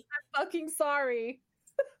you. I'm fucking sorry.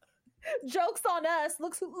 Joke's on us.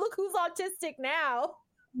 Look who's autistic now.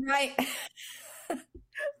 Right.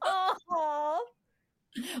 Oh.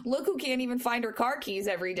 Look who can't even find her car keys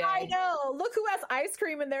every day. I know. Look who has ice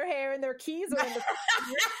cream in their hair and their keys are in the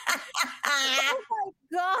Oh my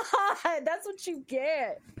God. That's what you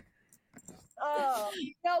get. Oh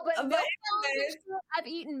no, but I've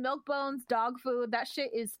eaten Milk-Bone's dog food. That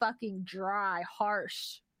shit is fucking dry,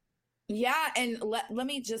 harsh. Yeah, and let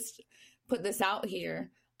me just put this out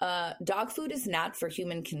here. Dog food is not for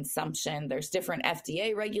human consumption. There's different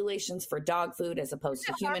FDA regulations for dog food as opposed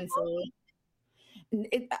to human food.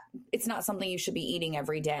 It's not something you should be eating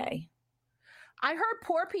every day. I heard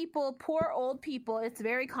poor old people, it's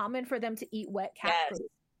very common for them to eat wet cat food.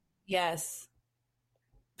 Yes.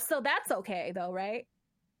 So that's okay though, right?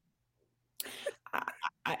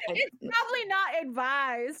 It's probably not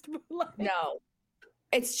advised. No.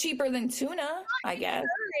 It's cheaper than tuna, I guess.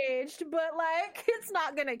 Encouraged, but like it's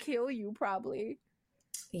not gonna kill you probably.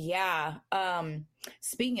 Yeah.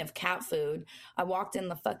 Speaking of cat food, I walked in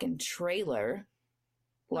the fucking trailer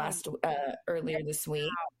earlier this week,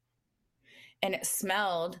 and it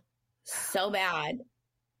smelled so bad.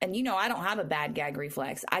 And you know, I don't have a bad gag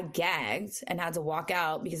reflex. I gagged and had to walk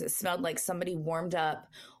out because it smelled like somebody warmed up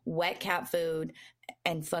wet cat food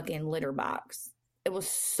and fucking litter box. It was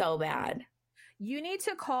so bad. You need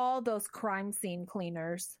to call those crime scene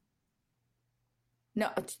cleaners. No,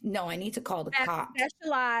 I need to call the that cops.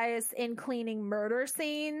 specialize in cleaning murder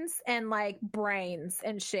scenes and like brains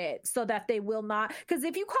and shit, so that they will not. Because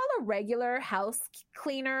if you call a regular house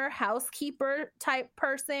cleaner, housekeeper type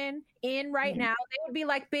person in right now, they would be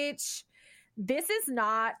like, bitch, this is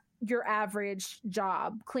not your average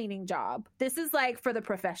job, cleaning job. This is like for the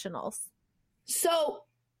professionals. So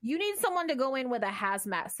you need someone to go in with a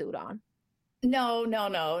hazmat suit on.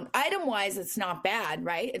 No. Item wise, it's not bad,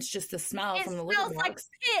 right? It's just the smell from the litter box. It smells like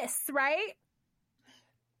piss, right?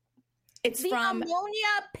 It's the from ammonia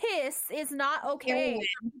piss is not okay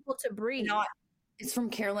for people to breathe. It's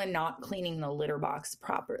from Carolyn not cleaning the litter box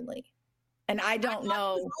properly, and I don't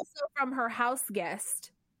know. It was also from her house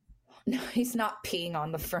guest. No, he's not peeing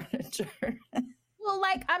on the furniture. Well,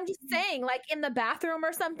 like, I'm just saying, like, in the bathroom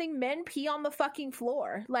or something, men pee on the fucking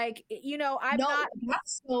floor. Like, you know,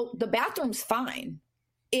 So the bathroom's fine.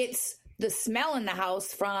 It's the smell in the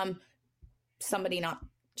house from somebody not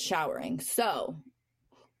showering. So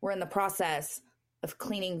we're in the process of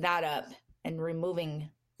cleaning that up and removing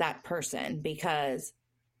that person because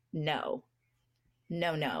no.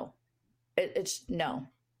 It's no.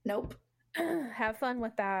 Nope. Have fun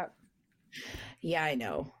with that. Yeah, I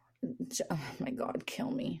know. Oh my God,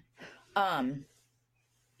 kill me.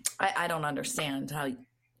 I don't understand how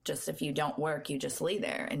just if you don't work, you just lay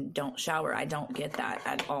there and don't shower. I don't get that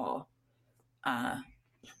at all.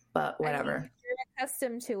 But whatever. I mean, if you're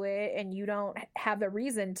accustomed to it and you don't have a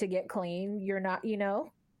reason to get clean, you're not, you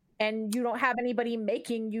know, and you don't have anybody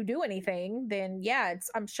making you do anything, then yeah,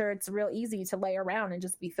 I'm sure it's real easy to lay around and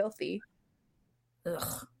just be filthy.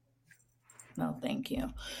 Ugh. No, thank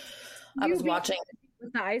you. I was watching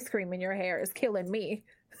with the ice cream in your hair is killing me.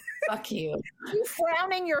 Fuck you. You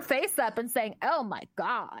frowning your face up and saying, "Oh my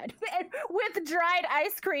God," with dried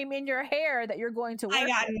ice cream in your hair that you're going to work. I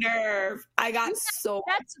got nerve.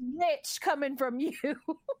 That's rich coming from you.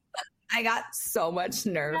 I got so much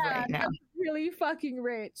nerve right now. That's really fucking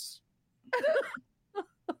rich.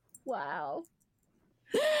 Wow.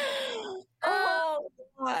 Oh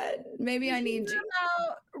God. Maybe I need you.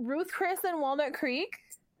 About Ruth Chris and Walnut Creek?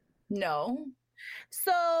 No.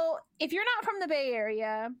 So if you're not from the Bay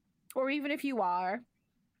Area, or even if you are,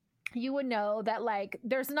 you would know that like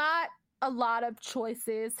there's not a lot of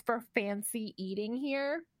choices for fancy eating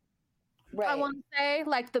here. Right. I want to say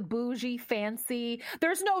like the bougie fancy.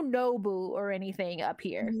 There's no Nobu or anything up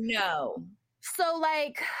here. No. So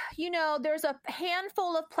like, you know, there's a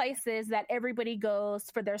handful of places that everybody goes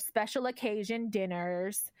for their special occasion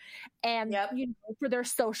dinners and you know, for their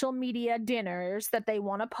social media dinners that they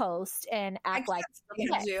want to post and act like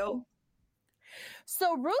do.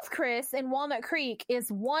 So Ruth Chris in Walnut Creek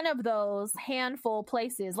is one of those handful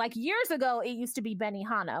places. Like years ago, it used to be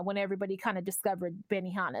Benihana when everybody kind of discovered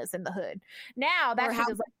Benihanas in the hood. Now that shit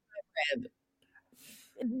is like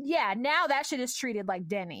now that shit is treated like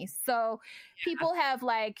Denny's. So people have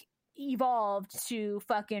like evolved to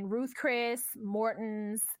fucking Ruth Chris,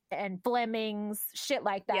 Morton's, and Fleming's, shit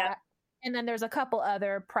like that. Yep. And then there's a couple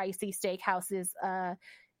other pricey steakhouses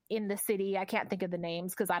in the city. I can't think of the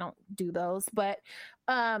names because I don't do those. But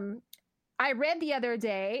I read the other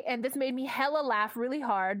day, and this made me hella laugh really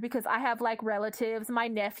hard because I have like relatives, my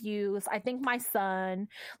nephews, I think my son,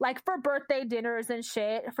 like for birthday dinners and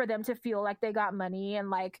shit, for them to feel like they got money and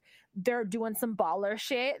like they're doing some baller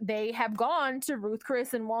shit. They have gone to Ruth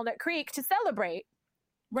Chris and Walnut Creek to celebrate.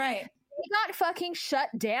 Right. They got fucking shut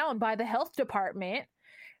down by the health department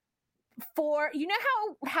for, you know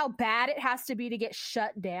how bad it has to be to get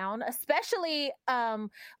shut down, especially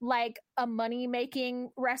like a money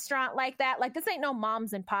making restaurant like that. Like this ain't no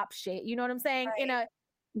moms and pop shit, you know what I'm saying? Right. In a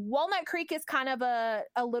Walnut Creek is kind of a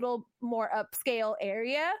little more upscale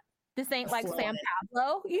area. This ain't like San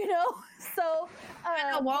Pablo, you know. So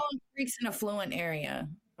Walnut Creek's an affluent area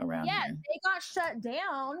around here. They got shut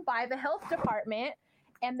down by the health department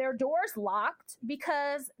and their doors locked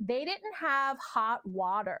because they didn't have hot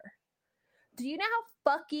water. Do you know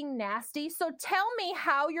how fucking nasty? So tell me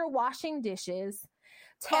how you're washing dishes.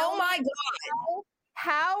 Oh my God.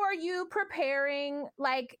 How are you preparing?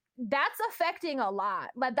 Like, that's affecting a lot.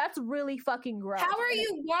 Like, that's really fucking gross. How are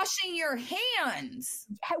you washing your hands?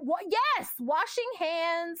 Yes, washing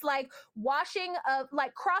hands, like washing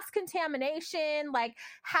like cross-contamination. Like,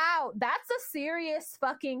 how? That's a serious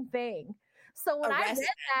fucking thing. So when I read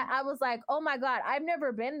that, I was like, oh my God, I've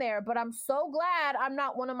never been there, but I'm so glad I'm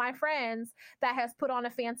not one of my friends that has put on a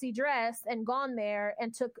fancy dress and gone there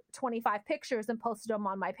and took 25 pictures and posted them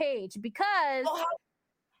on my page, because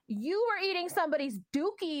you were eating somebody's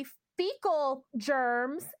dookie fecal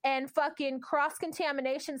germs and fucking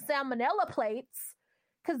cross-contamination salmonella plates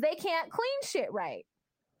because they can't clean shit right.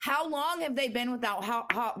 How long have they been without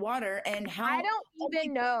hot water? And how? I don't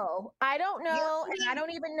even know. I don't know. And I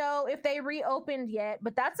don't even know if they reopened yet,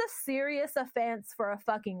 but that's a serious offense for a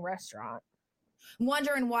fucking restaurant.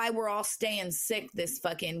 Wondering why we're all staying sick this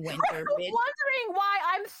fucking winter, bitch. Wondering why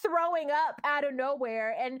I'm throwing up out of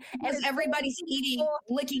nowhere. And everybody's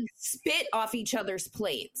licking spit off each other's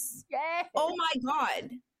plates. Yes. Oh my God.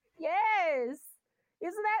 Yes.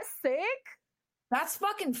 Isn't that sick? That's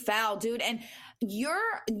fucking foul, dude. And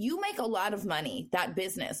you make a lot of money, that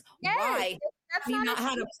business. Yes, why that's not a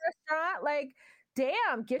restaurant? Like,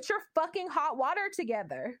 damn, get your fucking hot water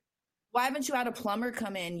together. Why haven't you had a plumber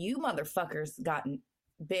come in? You motherfuckers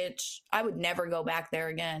bitch. I would never go back there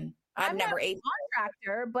again. I've never ate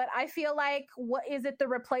contractor, but I feel like, what is it, the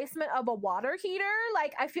replacement of a water heater?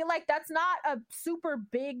 Like, I feel like that's not a super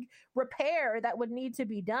big repair that would need to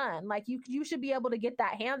be done. Like, you should be able to get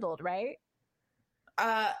that handled, right?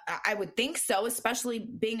 I would think so, especially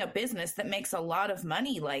being a business that makes a lot of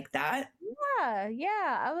money like that.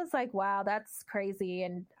 Yeah. I was like, wow, that's crazy.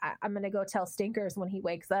 And I'm going to go tell Stinkers when he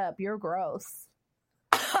wakes up, you're gross.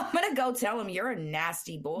 I'm going to go tell him you're a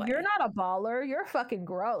nasty boy. You're not a baller. You're fucking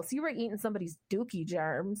gross. You were eating somebody's dookie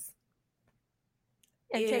germs.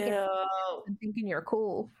 And thinking you're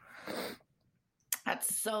cool.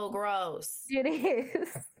 That's so gross. It is.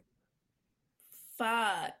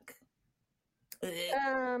 Fuck.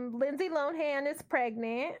 Lindsay Lohan is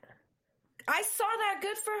pregnant. I saw that.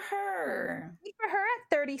 Good for her. Good for her at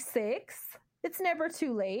 36. It's never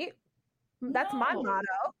too late. That's my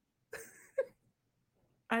motto.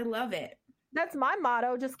 I love it. That's my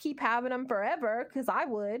motto. Just keep having them forever, because I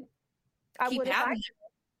would. I would have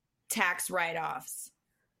tax write-offs.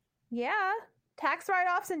 Yeah. Tax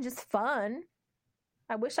write-offs and just fun.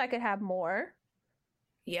 I wish I could have more.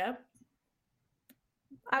 Yep.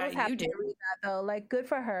 I was happy to read that, though. Like, good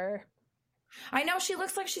for her. I know, she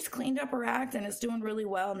looks like she's cleaned up her act and is doing really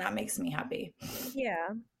well, and that makes me happy. Yeah.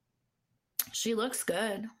 She looks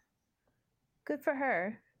good. Good for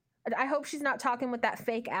her. I hope she's not talking with that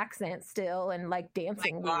fake accent still and, like,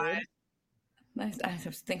 dancing weird. I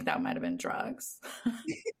think that might have been drugs. I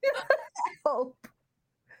hope.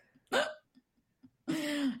 I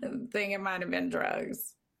think it might have been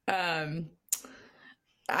drugs.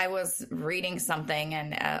 I was reading something,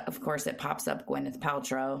 and of course it pops up Gwyneth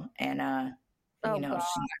Paltrow, and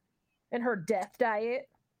and her death diet.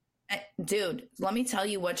 Dude, let me tell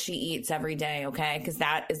you what she eats every day, okay? Because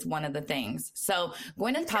that is one of the things. So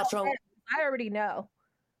Gwyneth Paltrow, I already know.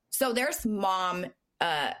 So there's mom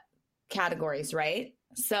categories, right?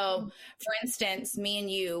 So, for instance, me and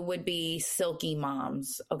you would be silky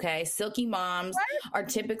moms, okay? Silky moms are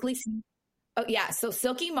typically... Oh, yeah. So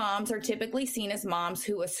silky moms are typically seen as moms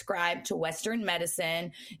who ascribe to Western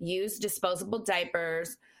medicine, use disposable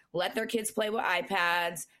diapers, let their kids play with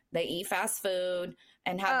iPads, they eat fast food,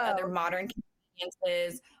 and have other modern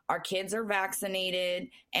conveniences. Our kids are vaccinated,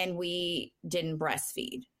 and we didn't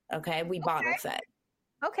breastfeed. Okay. We bottle fed.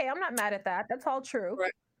 Okay. I'm not mad at that. That's all true.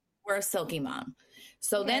 We're a silky mom.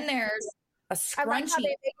 So then there's a scrunchy. I like how they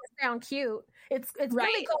make it sound cute. It's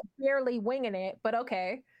really called barely winging it, but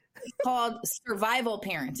okay. It's called survival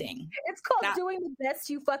parenting. It's called doing the best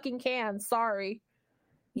you fucking can. Sorry.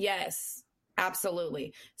 Yes,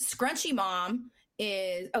 absolutely. Scrunchy mom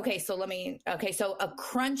is so a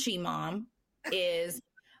crunchy mom is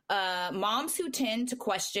moms who tend to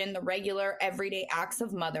question the regular everyday acts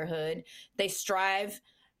of motherhood. They strive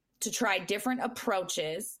to try different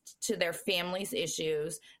approaches to their family's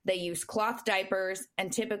issues. They use cloth diapers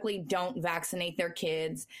and typically don't vaccinate their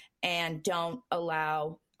kids and don't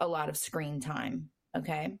allow a lot of screen time.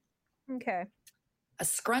 Okay. A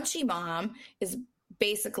scrunchy mom is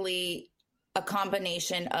basically a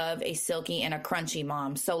combination of a silky and a crunchy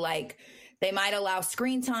mom. So like they might allow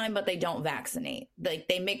screen time, but they don't vaccinate. Like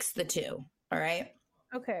they mix the two. All right.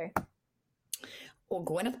 Okay. Well,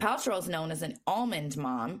 Gwyneth Paltrow is known as an almond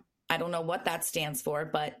mom. I don't know what that stands for,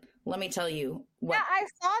 but let me tell you what. Yeah, I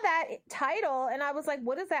saw that title and I was like,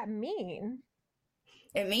 what does that mean?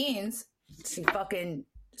 It means she fucking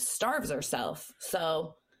starves herself.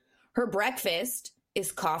 So her breakfast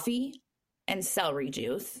is coffee and celery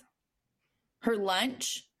juice. Her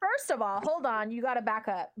lunch. First of all, hold on. You got to back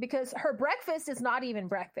up because her breakfast is not even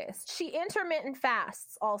breakfast. She intermittent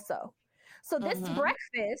fasts also. So this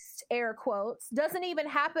breakfast, air quotes, doesn't even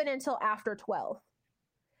happen until after 12.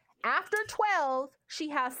 After 12, she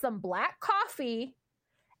has some black coffee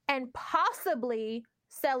and possibly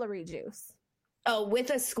celery juice. Oh, with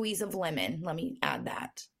a squeeze of lemon. Let me add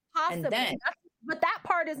that. Possibly. And then, but that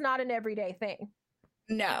part is not an everyday thing.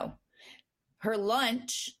 No. Her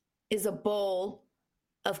lunch is a bowl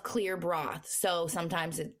of clear broth. So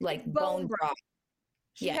sometimes it's like bone broth.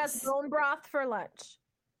 She has bone broth for lunch.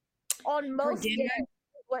 On most days,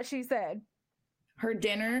 what she said. Her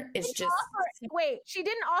dinner is she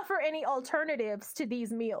didn't offer any alternatives to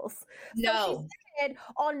these meals. No. So she said,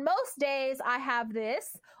 on most days I have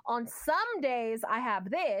this, on some days I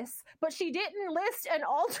have this, but she didn't list an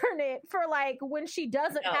alternate for like when she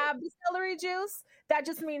doesn't have the celery juice. That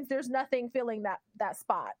just means there's nothing filling that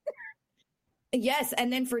spot. Yes,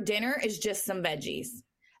 and then for dinner is just some veggies.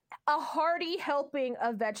 A hearty helping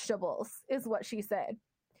of vegetables is what she said.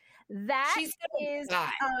 That is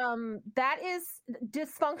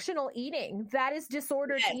dysfunctional eating. That is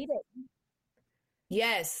disordered eating.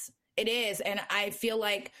 Yes, it is. And I feel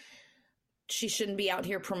like she shouldn't be out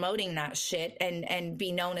here promoting that shit and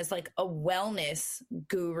be known as like a wellness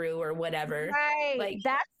guru or whatever. Right. Like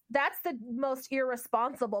that's the most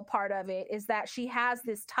irresponsible part of it, is that she has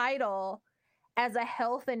this title as a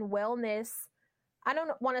health and wellness, I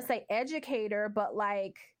don't want to say educator, but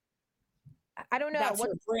like, I don't know. That's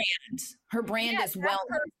her brand. Her brand is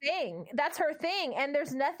wellness. That's her thing. And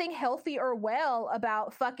there's nothing healthy or well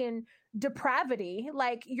about fucking depravity.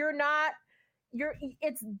 Like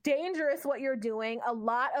it's dangerous what you're doing. A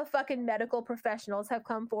lot of fucking medical professionals have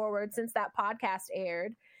come forward since that podcast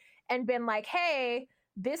aired and been like, hey,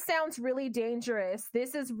 this sounds really dangerous.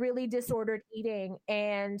 This is really disordered eating.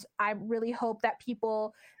 And I really hope that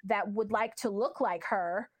people that would like to look like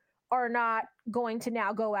her are not going to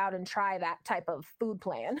now go out and try that type of food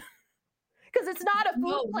plan. Because it's not a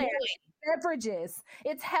food plan. Really. It's beverages.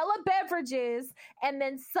 It's hella beverages and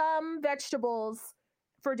then some vegetables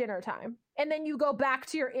for dinner time. And then you go back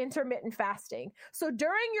to your intermittent fasting. So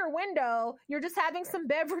during your window, you're just having some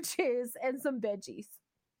beverages and some veggies.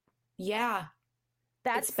 Yeah.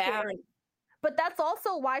 That's bad. But that's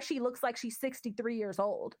also why she looks like she's 63 years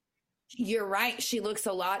old. You're right. She looks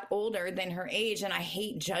a lot older than her age. And I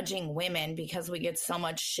hate judging women because we get so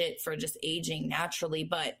much shit for just aging naturally.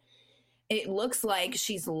 But it looks like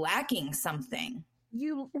she's lacking something.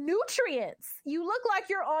 Nutrients. You look like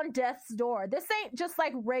you're on death's door. This ain't just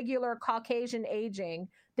like regular Caucasian aging.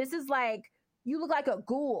 This is like, you look like a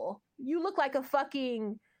ghoul. You look like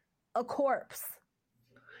a corpse.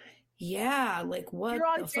 Yeah, like what? You're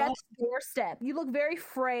on death's doorstep. You look very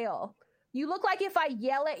frail. You look like if I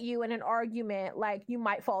yell at you in an argument, like you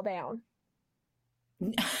might fall down.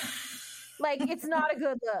 Like, it's not a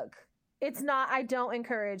good look. It's not. I don't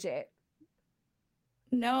encourage it.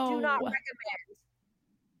 No. Do not recommend.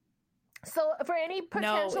 So for any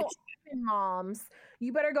potential moms,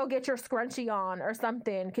 you better go get your scrunchie on or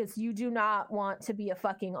something, because you do not want to be a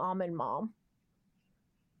fucking almond mom.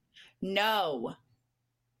 No,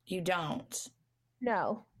 you don't.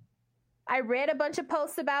 No. I read a bunch of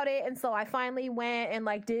posts about it, and so I finally went and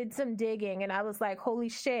like did some digging, and I was like, holy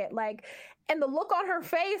shit. Like, and the look on her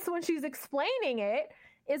face when she's explaining it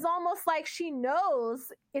is almost like she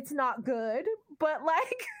knows it's not good, but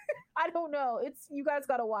like, I don't know. You guys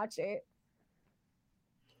got to watch it.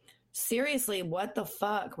 Seriously, what the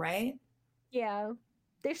fuck, right? Yeah.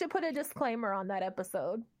 They should put a disclaimer on that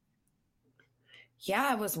episode. Yeah,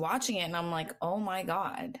 I was watching it and I'm like, oh my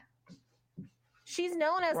God. She's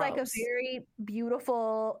known as like a very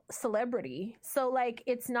beautiful celebrity. So like,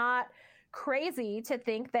 it's not crazy to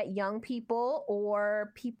think that young people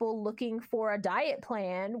or people looking for a diet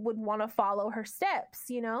plan would want to follow her steps,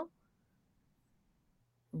 you know?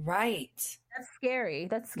 Right. That's scary.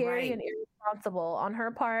 That's scary and irresponsible on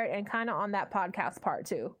her part, and kind of on that podcast part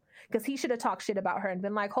too. Because he should have talked shit about her and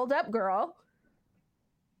been like, hold up, girl.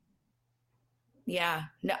 Yeah,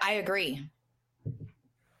 no, I agree.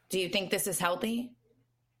 Do you think this is healthy?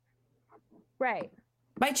 Right.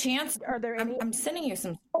 By chance, are there any? I'm sending you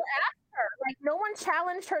some. Or ask her. Like, no one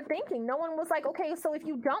challenged her thinking. No one was like, okay, so if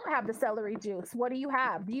you don't have the celery juice, what do you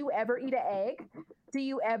have? Do you ever eat an egg? Do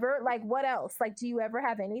you ever, like, what else? Like, do you ever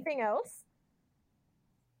have anything else?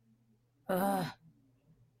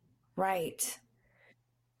 Right.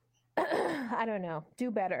 I don't know. Do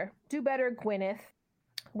better. Do better, Gwyneth.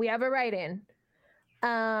 We have a write-in.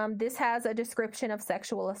 This has a description of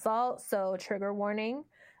sexual assault, so trigger warning.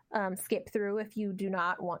 Skip through if you do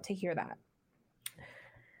not want to hear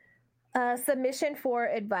that. Submission for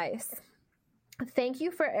advice. Thank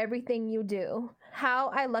you for everything you do. How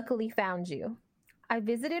I luckily found you. I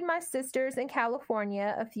visited my sisters in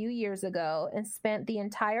California a few years ago and spent the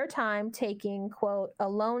entire time taking, quote,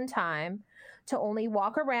 alone time to only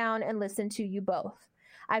walk around and listen to you both.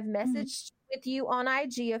 I've messaged with you on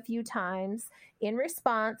IG a few times. In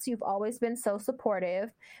response, you've always been so supportive,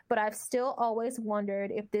 but I've still always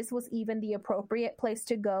wondered if this was even the appropriate place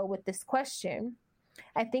to go with this question.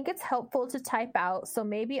 I think it's helpful to type out, so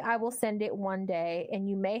maybe I will send it one day and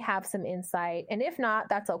you may have some insight, and if not,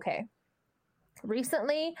 that's okay.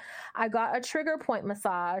 Recently, I got a trigger point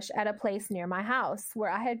massage at a place near my house where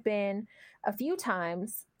I had been a few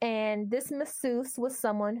times, and this masseuse was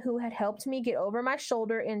someone who had helped me get over my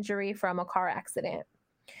shoulder injury from a car accident.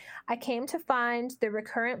 I came to find the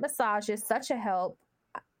recurrent massages such a help.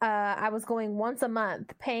 I was going once a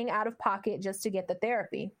month, paying out of pocket just to get the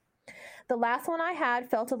therapy. The last one I had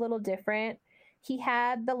felt a little different. He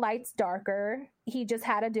had the lights darker. He just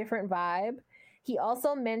had a different vibe. He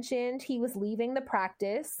also mentioned he was leaving the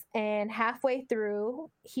practice, and halfway through,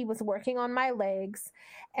 he was working on my legs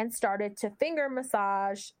and started to finger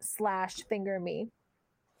massage / finger me.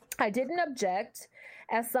 I didn't object.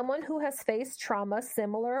 As someone who has faced trauma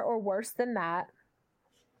similar or worse than that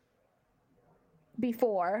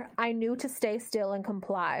before, I knew to stay still and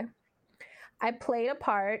comply. I played a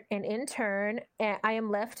part, and in turn, I am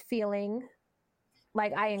left feeling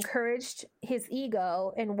like I encouraged his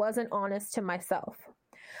ego and wasn't honest to myself.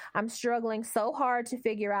 I'm struggling so hard to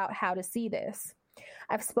figure out how to see this.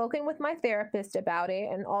 I've spoken with my therapist about it,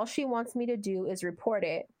 and all she wants me to do is report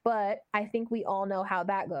it, but I think we all know how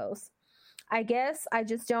that goes. I guess I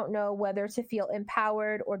just don't know whether to feel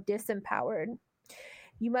empowered or disempowered.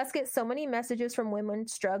 You must get so many messages from women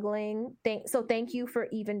struggling, so thank you for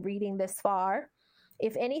even reading this far.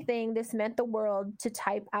 If anything, this meant the world to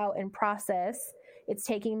type out and process. It's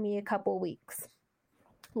taking me a couple weeks.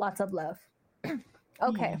 Lots of love.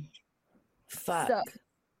 Okay. Fuck.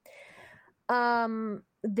 So,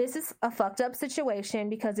 this is a fucked up situation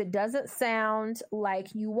because it doesn't sound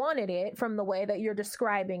like you wanted it from the way that you're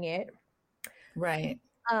describing it. Right.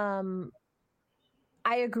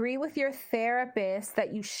 I agree with your therapist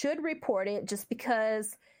that you should report it just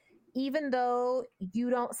because even though you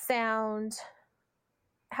don't sound,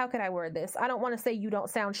 how could I word this? I don't want to say you don't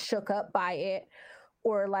sound shook up by it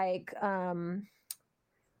or like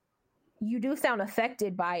you do sound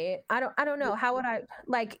affected by it. I don't know. How would I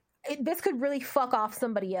this could really fuck off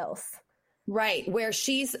somebody else. Right. Where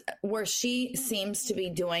she seems to be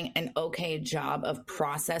doing an okay job of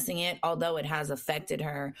processing it, although it has affected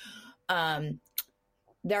her.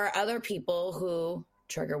 There are other people who,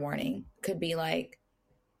 trigger warning, could be like,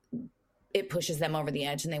 it pushes them over the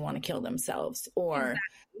edge and they want to kill themselves. Or,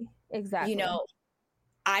 exactly. You know,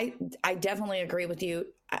 I definitely agree with you.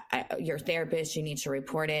 Your therapist, you need to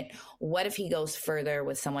report it. What if he goes further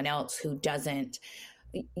with someone else who doesn't?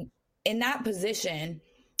 In that position,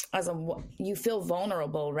 you feel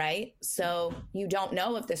vulnerable, right? So you don't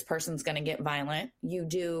know if this person's going to get violent. You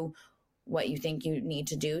do what you think you need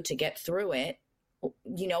to do to get through it.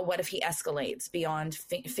 You know, what if he escalates beyond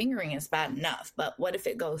fingering is bad enough, but what if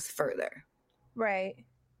it goes further? Right.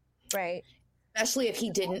 Especially if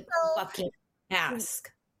he didn't fucking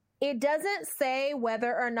ask. It doesn't say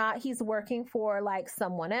whether or not he's working for like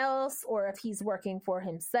someone else or if he's working for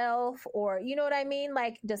himself or, you know what I mean?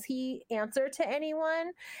 Like, does he answer to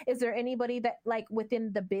anyone? Is there anybody that like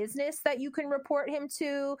within the business that you can report him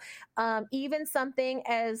to? Even something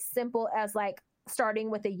as simple as like starting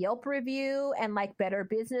with a Yelp review and like Better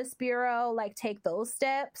Business Bureau, like take those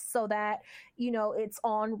steps so that, you know, it's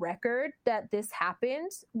on record that this happened,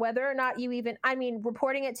 whether or not you even, I mean,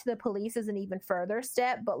 reporting it to the police is an even further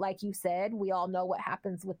step, but like you said, we all know what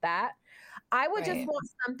happens with that. I would just want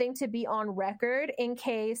something to be on record in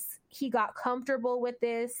case he got comfortable with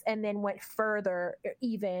this and then went further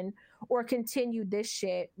even, or continued this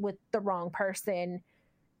shit with the wrong person.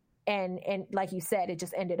 And like you said, it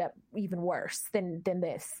just ended up even worse than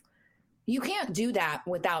this. You can't do that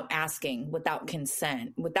without asking, without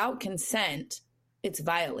consent. Without consent, it's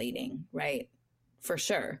violating, right? For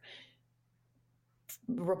sure.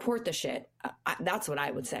 Report the shit. That's what I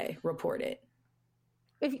would say. Report it.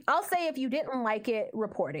 I'll say if you didn't like it,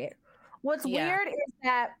 report it. What's weird is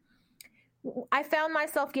that I found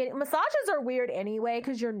myself getting massages are weird anyway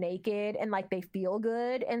because you're naked and like they feel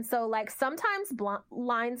good. And so like sometimes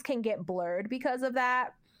lines can get blurred because of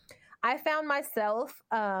that. I found myself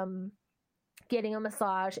getting a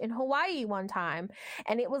massage in Hawaii one time,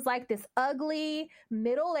 and it was like this ugly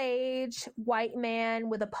middle-aged white man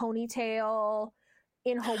with a ponytail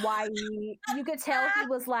in Hawaii. You could tell he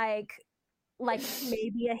was like like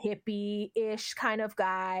maybe a hippie-ish kind of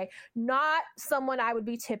guy, not someone I would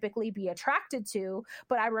typically be attracted to,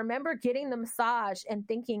 but I remember getting the massage and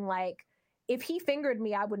thinking like, if he fingered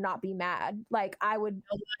me, I would not be mad. Like I would,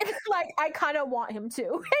 like I kind of want him to,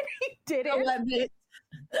 and he didn't. I don't know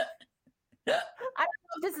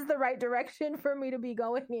if this is the right direction for me to be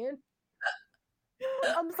going in.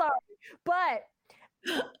 I'm sorry, but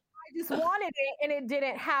I just wanted it and it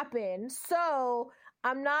didn't happen. So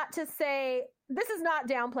I'm not to say this is not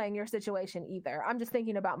downplaying your situation either. I'm just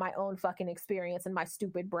thinking about my own fucking experience and my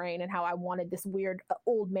stupid brain and how I wanted this weird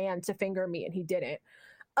old man to finger me and he didn't.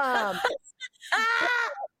 But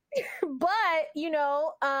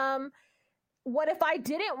what if I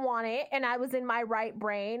didn't want it and I was in my right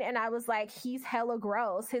brain and I was like, he's hella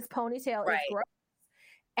gross. His ponytail is gross.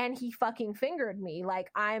 And he fucking fingered me. Like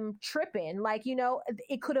I'm tripping. Like,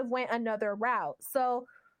 it could have went another route. So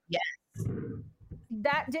yes.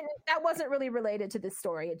 That wasn't really related to this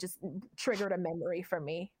story. It just triggered a memory for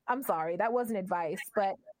me. I'm sorry. That wasn't advice,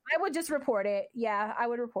 but I would just report it. Yeah, I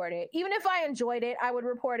would report it. Even if I enjoyed it, I would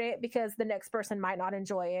report it because the next person might not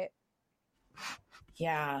enjoy it.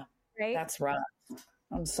 Yeah. Right? That's rough.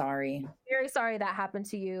 I'm sorry. Very sorry that happened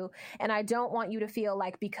to you. And I don't want you to feel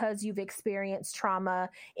like because you've experienced trauma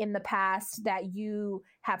in the past that you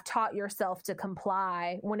have taught yourself to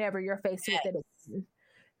comply whenever you're faced with it.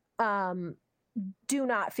 Do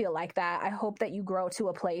not feel like that. I hope that you grow to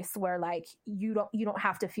a place where like you don't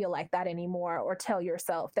have to feel like that anymore or tell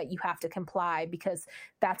yourself that you have to comply because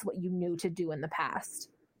that's what you knew to do in the past.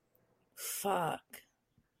 Fuck.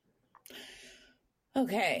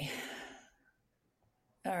 Okay.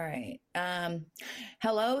 All right.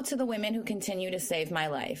 Hello to the women who continue to save my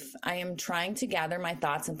life. I am trying to gather my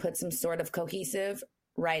thoughts and put some sort of cohesive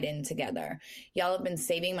write-in together. Y'all have been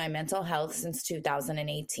saving my mental health since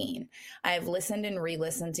 2018. I have listened and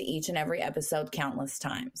re-listened to each and every episode countless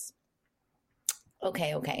times.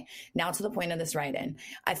 Okay. Now to the point of this write-in.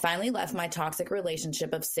 I finally left my toxic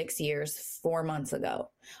relationship of 6 years 4 months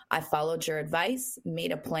ago. I followed your advice,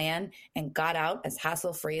 made a plan, and got out as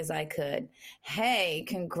hassle-free as I could. Hey,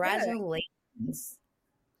 congratulations.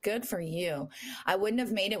 Good for you. I wouldn't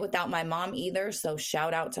have made it without my mom either, so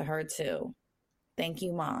shout out to her too. Thank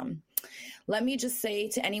you, Mom. Let me just say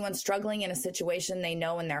to anyone struggling in a situation they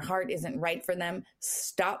know in their heart isn't right for them,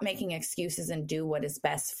 stop making excuses and do what is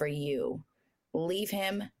best for you. Leave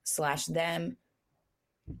him/them.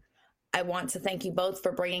 I want to thank you both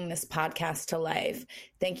for bringing this podcast to life.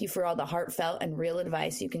 Thank you for all the heartfelt and real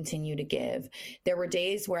advice you continue to give. There were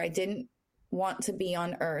days where I didn't want to be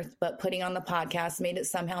on earth, but putting on the podcast made it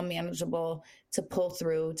somehow manageable to pull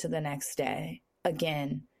through to the next day.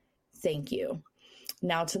 Again, thank you.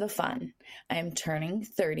 Now to the fun. I am turning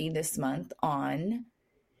 30 this month on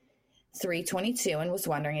 3/22 and was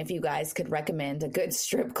wondering if you guys could recommend a good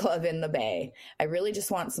strip club in the Bay. I really just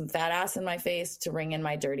want some fat ass in my face to ring in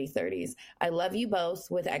my dirty 30s. I love you both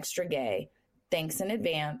with extra gay. Thanks in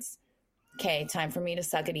advance. Okay, time for me to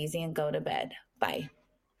suck it easy and go to bed. Bye.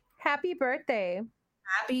 Happy birthday.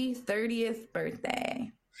 Happy 30th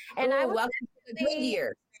birthday. And welcome to the good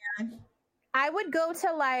year. I would go to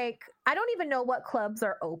I don't even know what clubs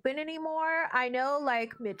are open anymore. I know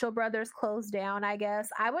Mitchell Brothers closed down, I guess.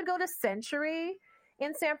 I would go to Century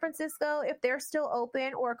in San Francisco if they're still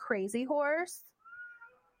open, or Crazy Horse.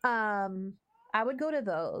 I would go to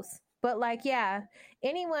those. But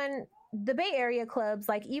anyone, the Bay Area clubs,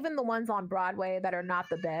 even the ones on Broadway that are not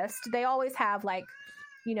the best, they always have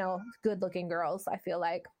good looking girls. I feel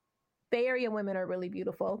like Bay Area women are really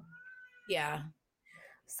beautiful. Yeah.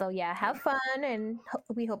 So have fun, and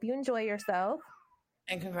we hope you enjoy yourself.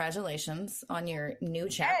 And congratulations on your new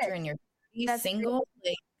chapter and your single.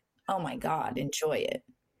 Oh my God, enjoy it.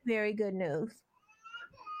 Very good news.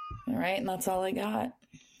 All right, and that's all I got.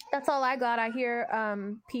 That's all I got. I hear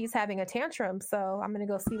P's having a tantrum, so I'm gonna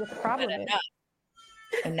go see what the problem is.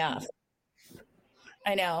 Enough.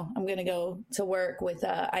 I know. I'm gonna go to work with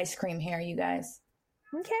ice cream hair, you guys.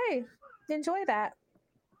 Okay, enjoy that.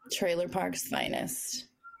 Trailer Park's finest.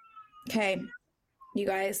 Okay, you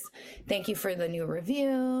guys, thank you for the new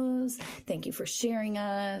reviews. Thank you for sharing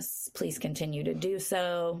us. Please continue to do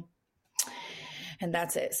so. And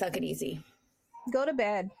that's it. Suck it easy. Go to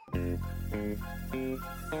bed.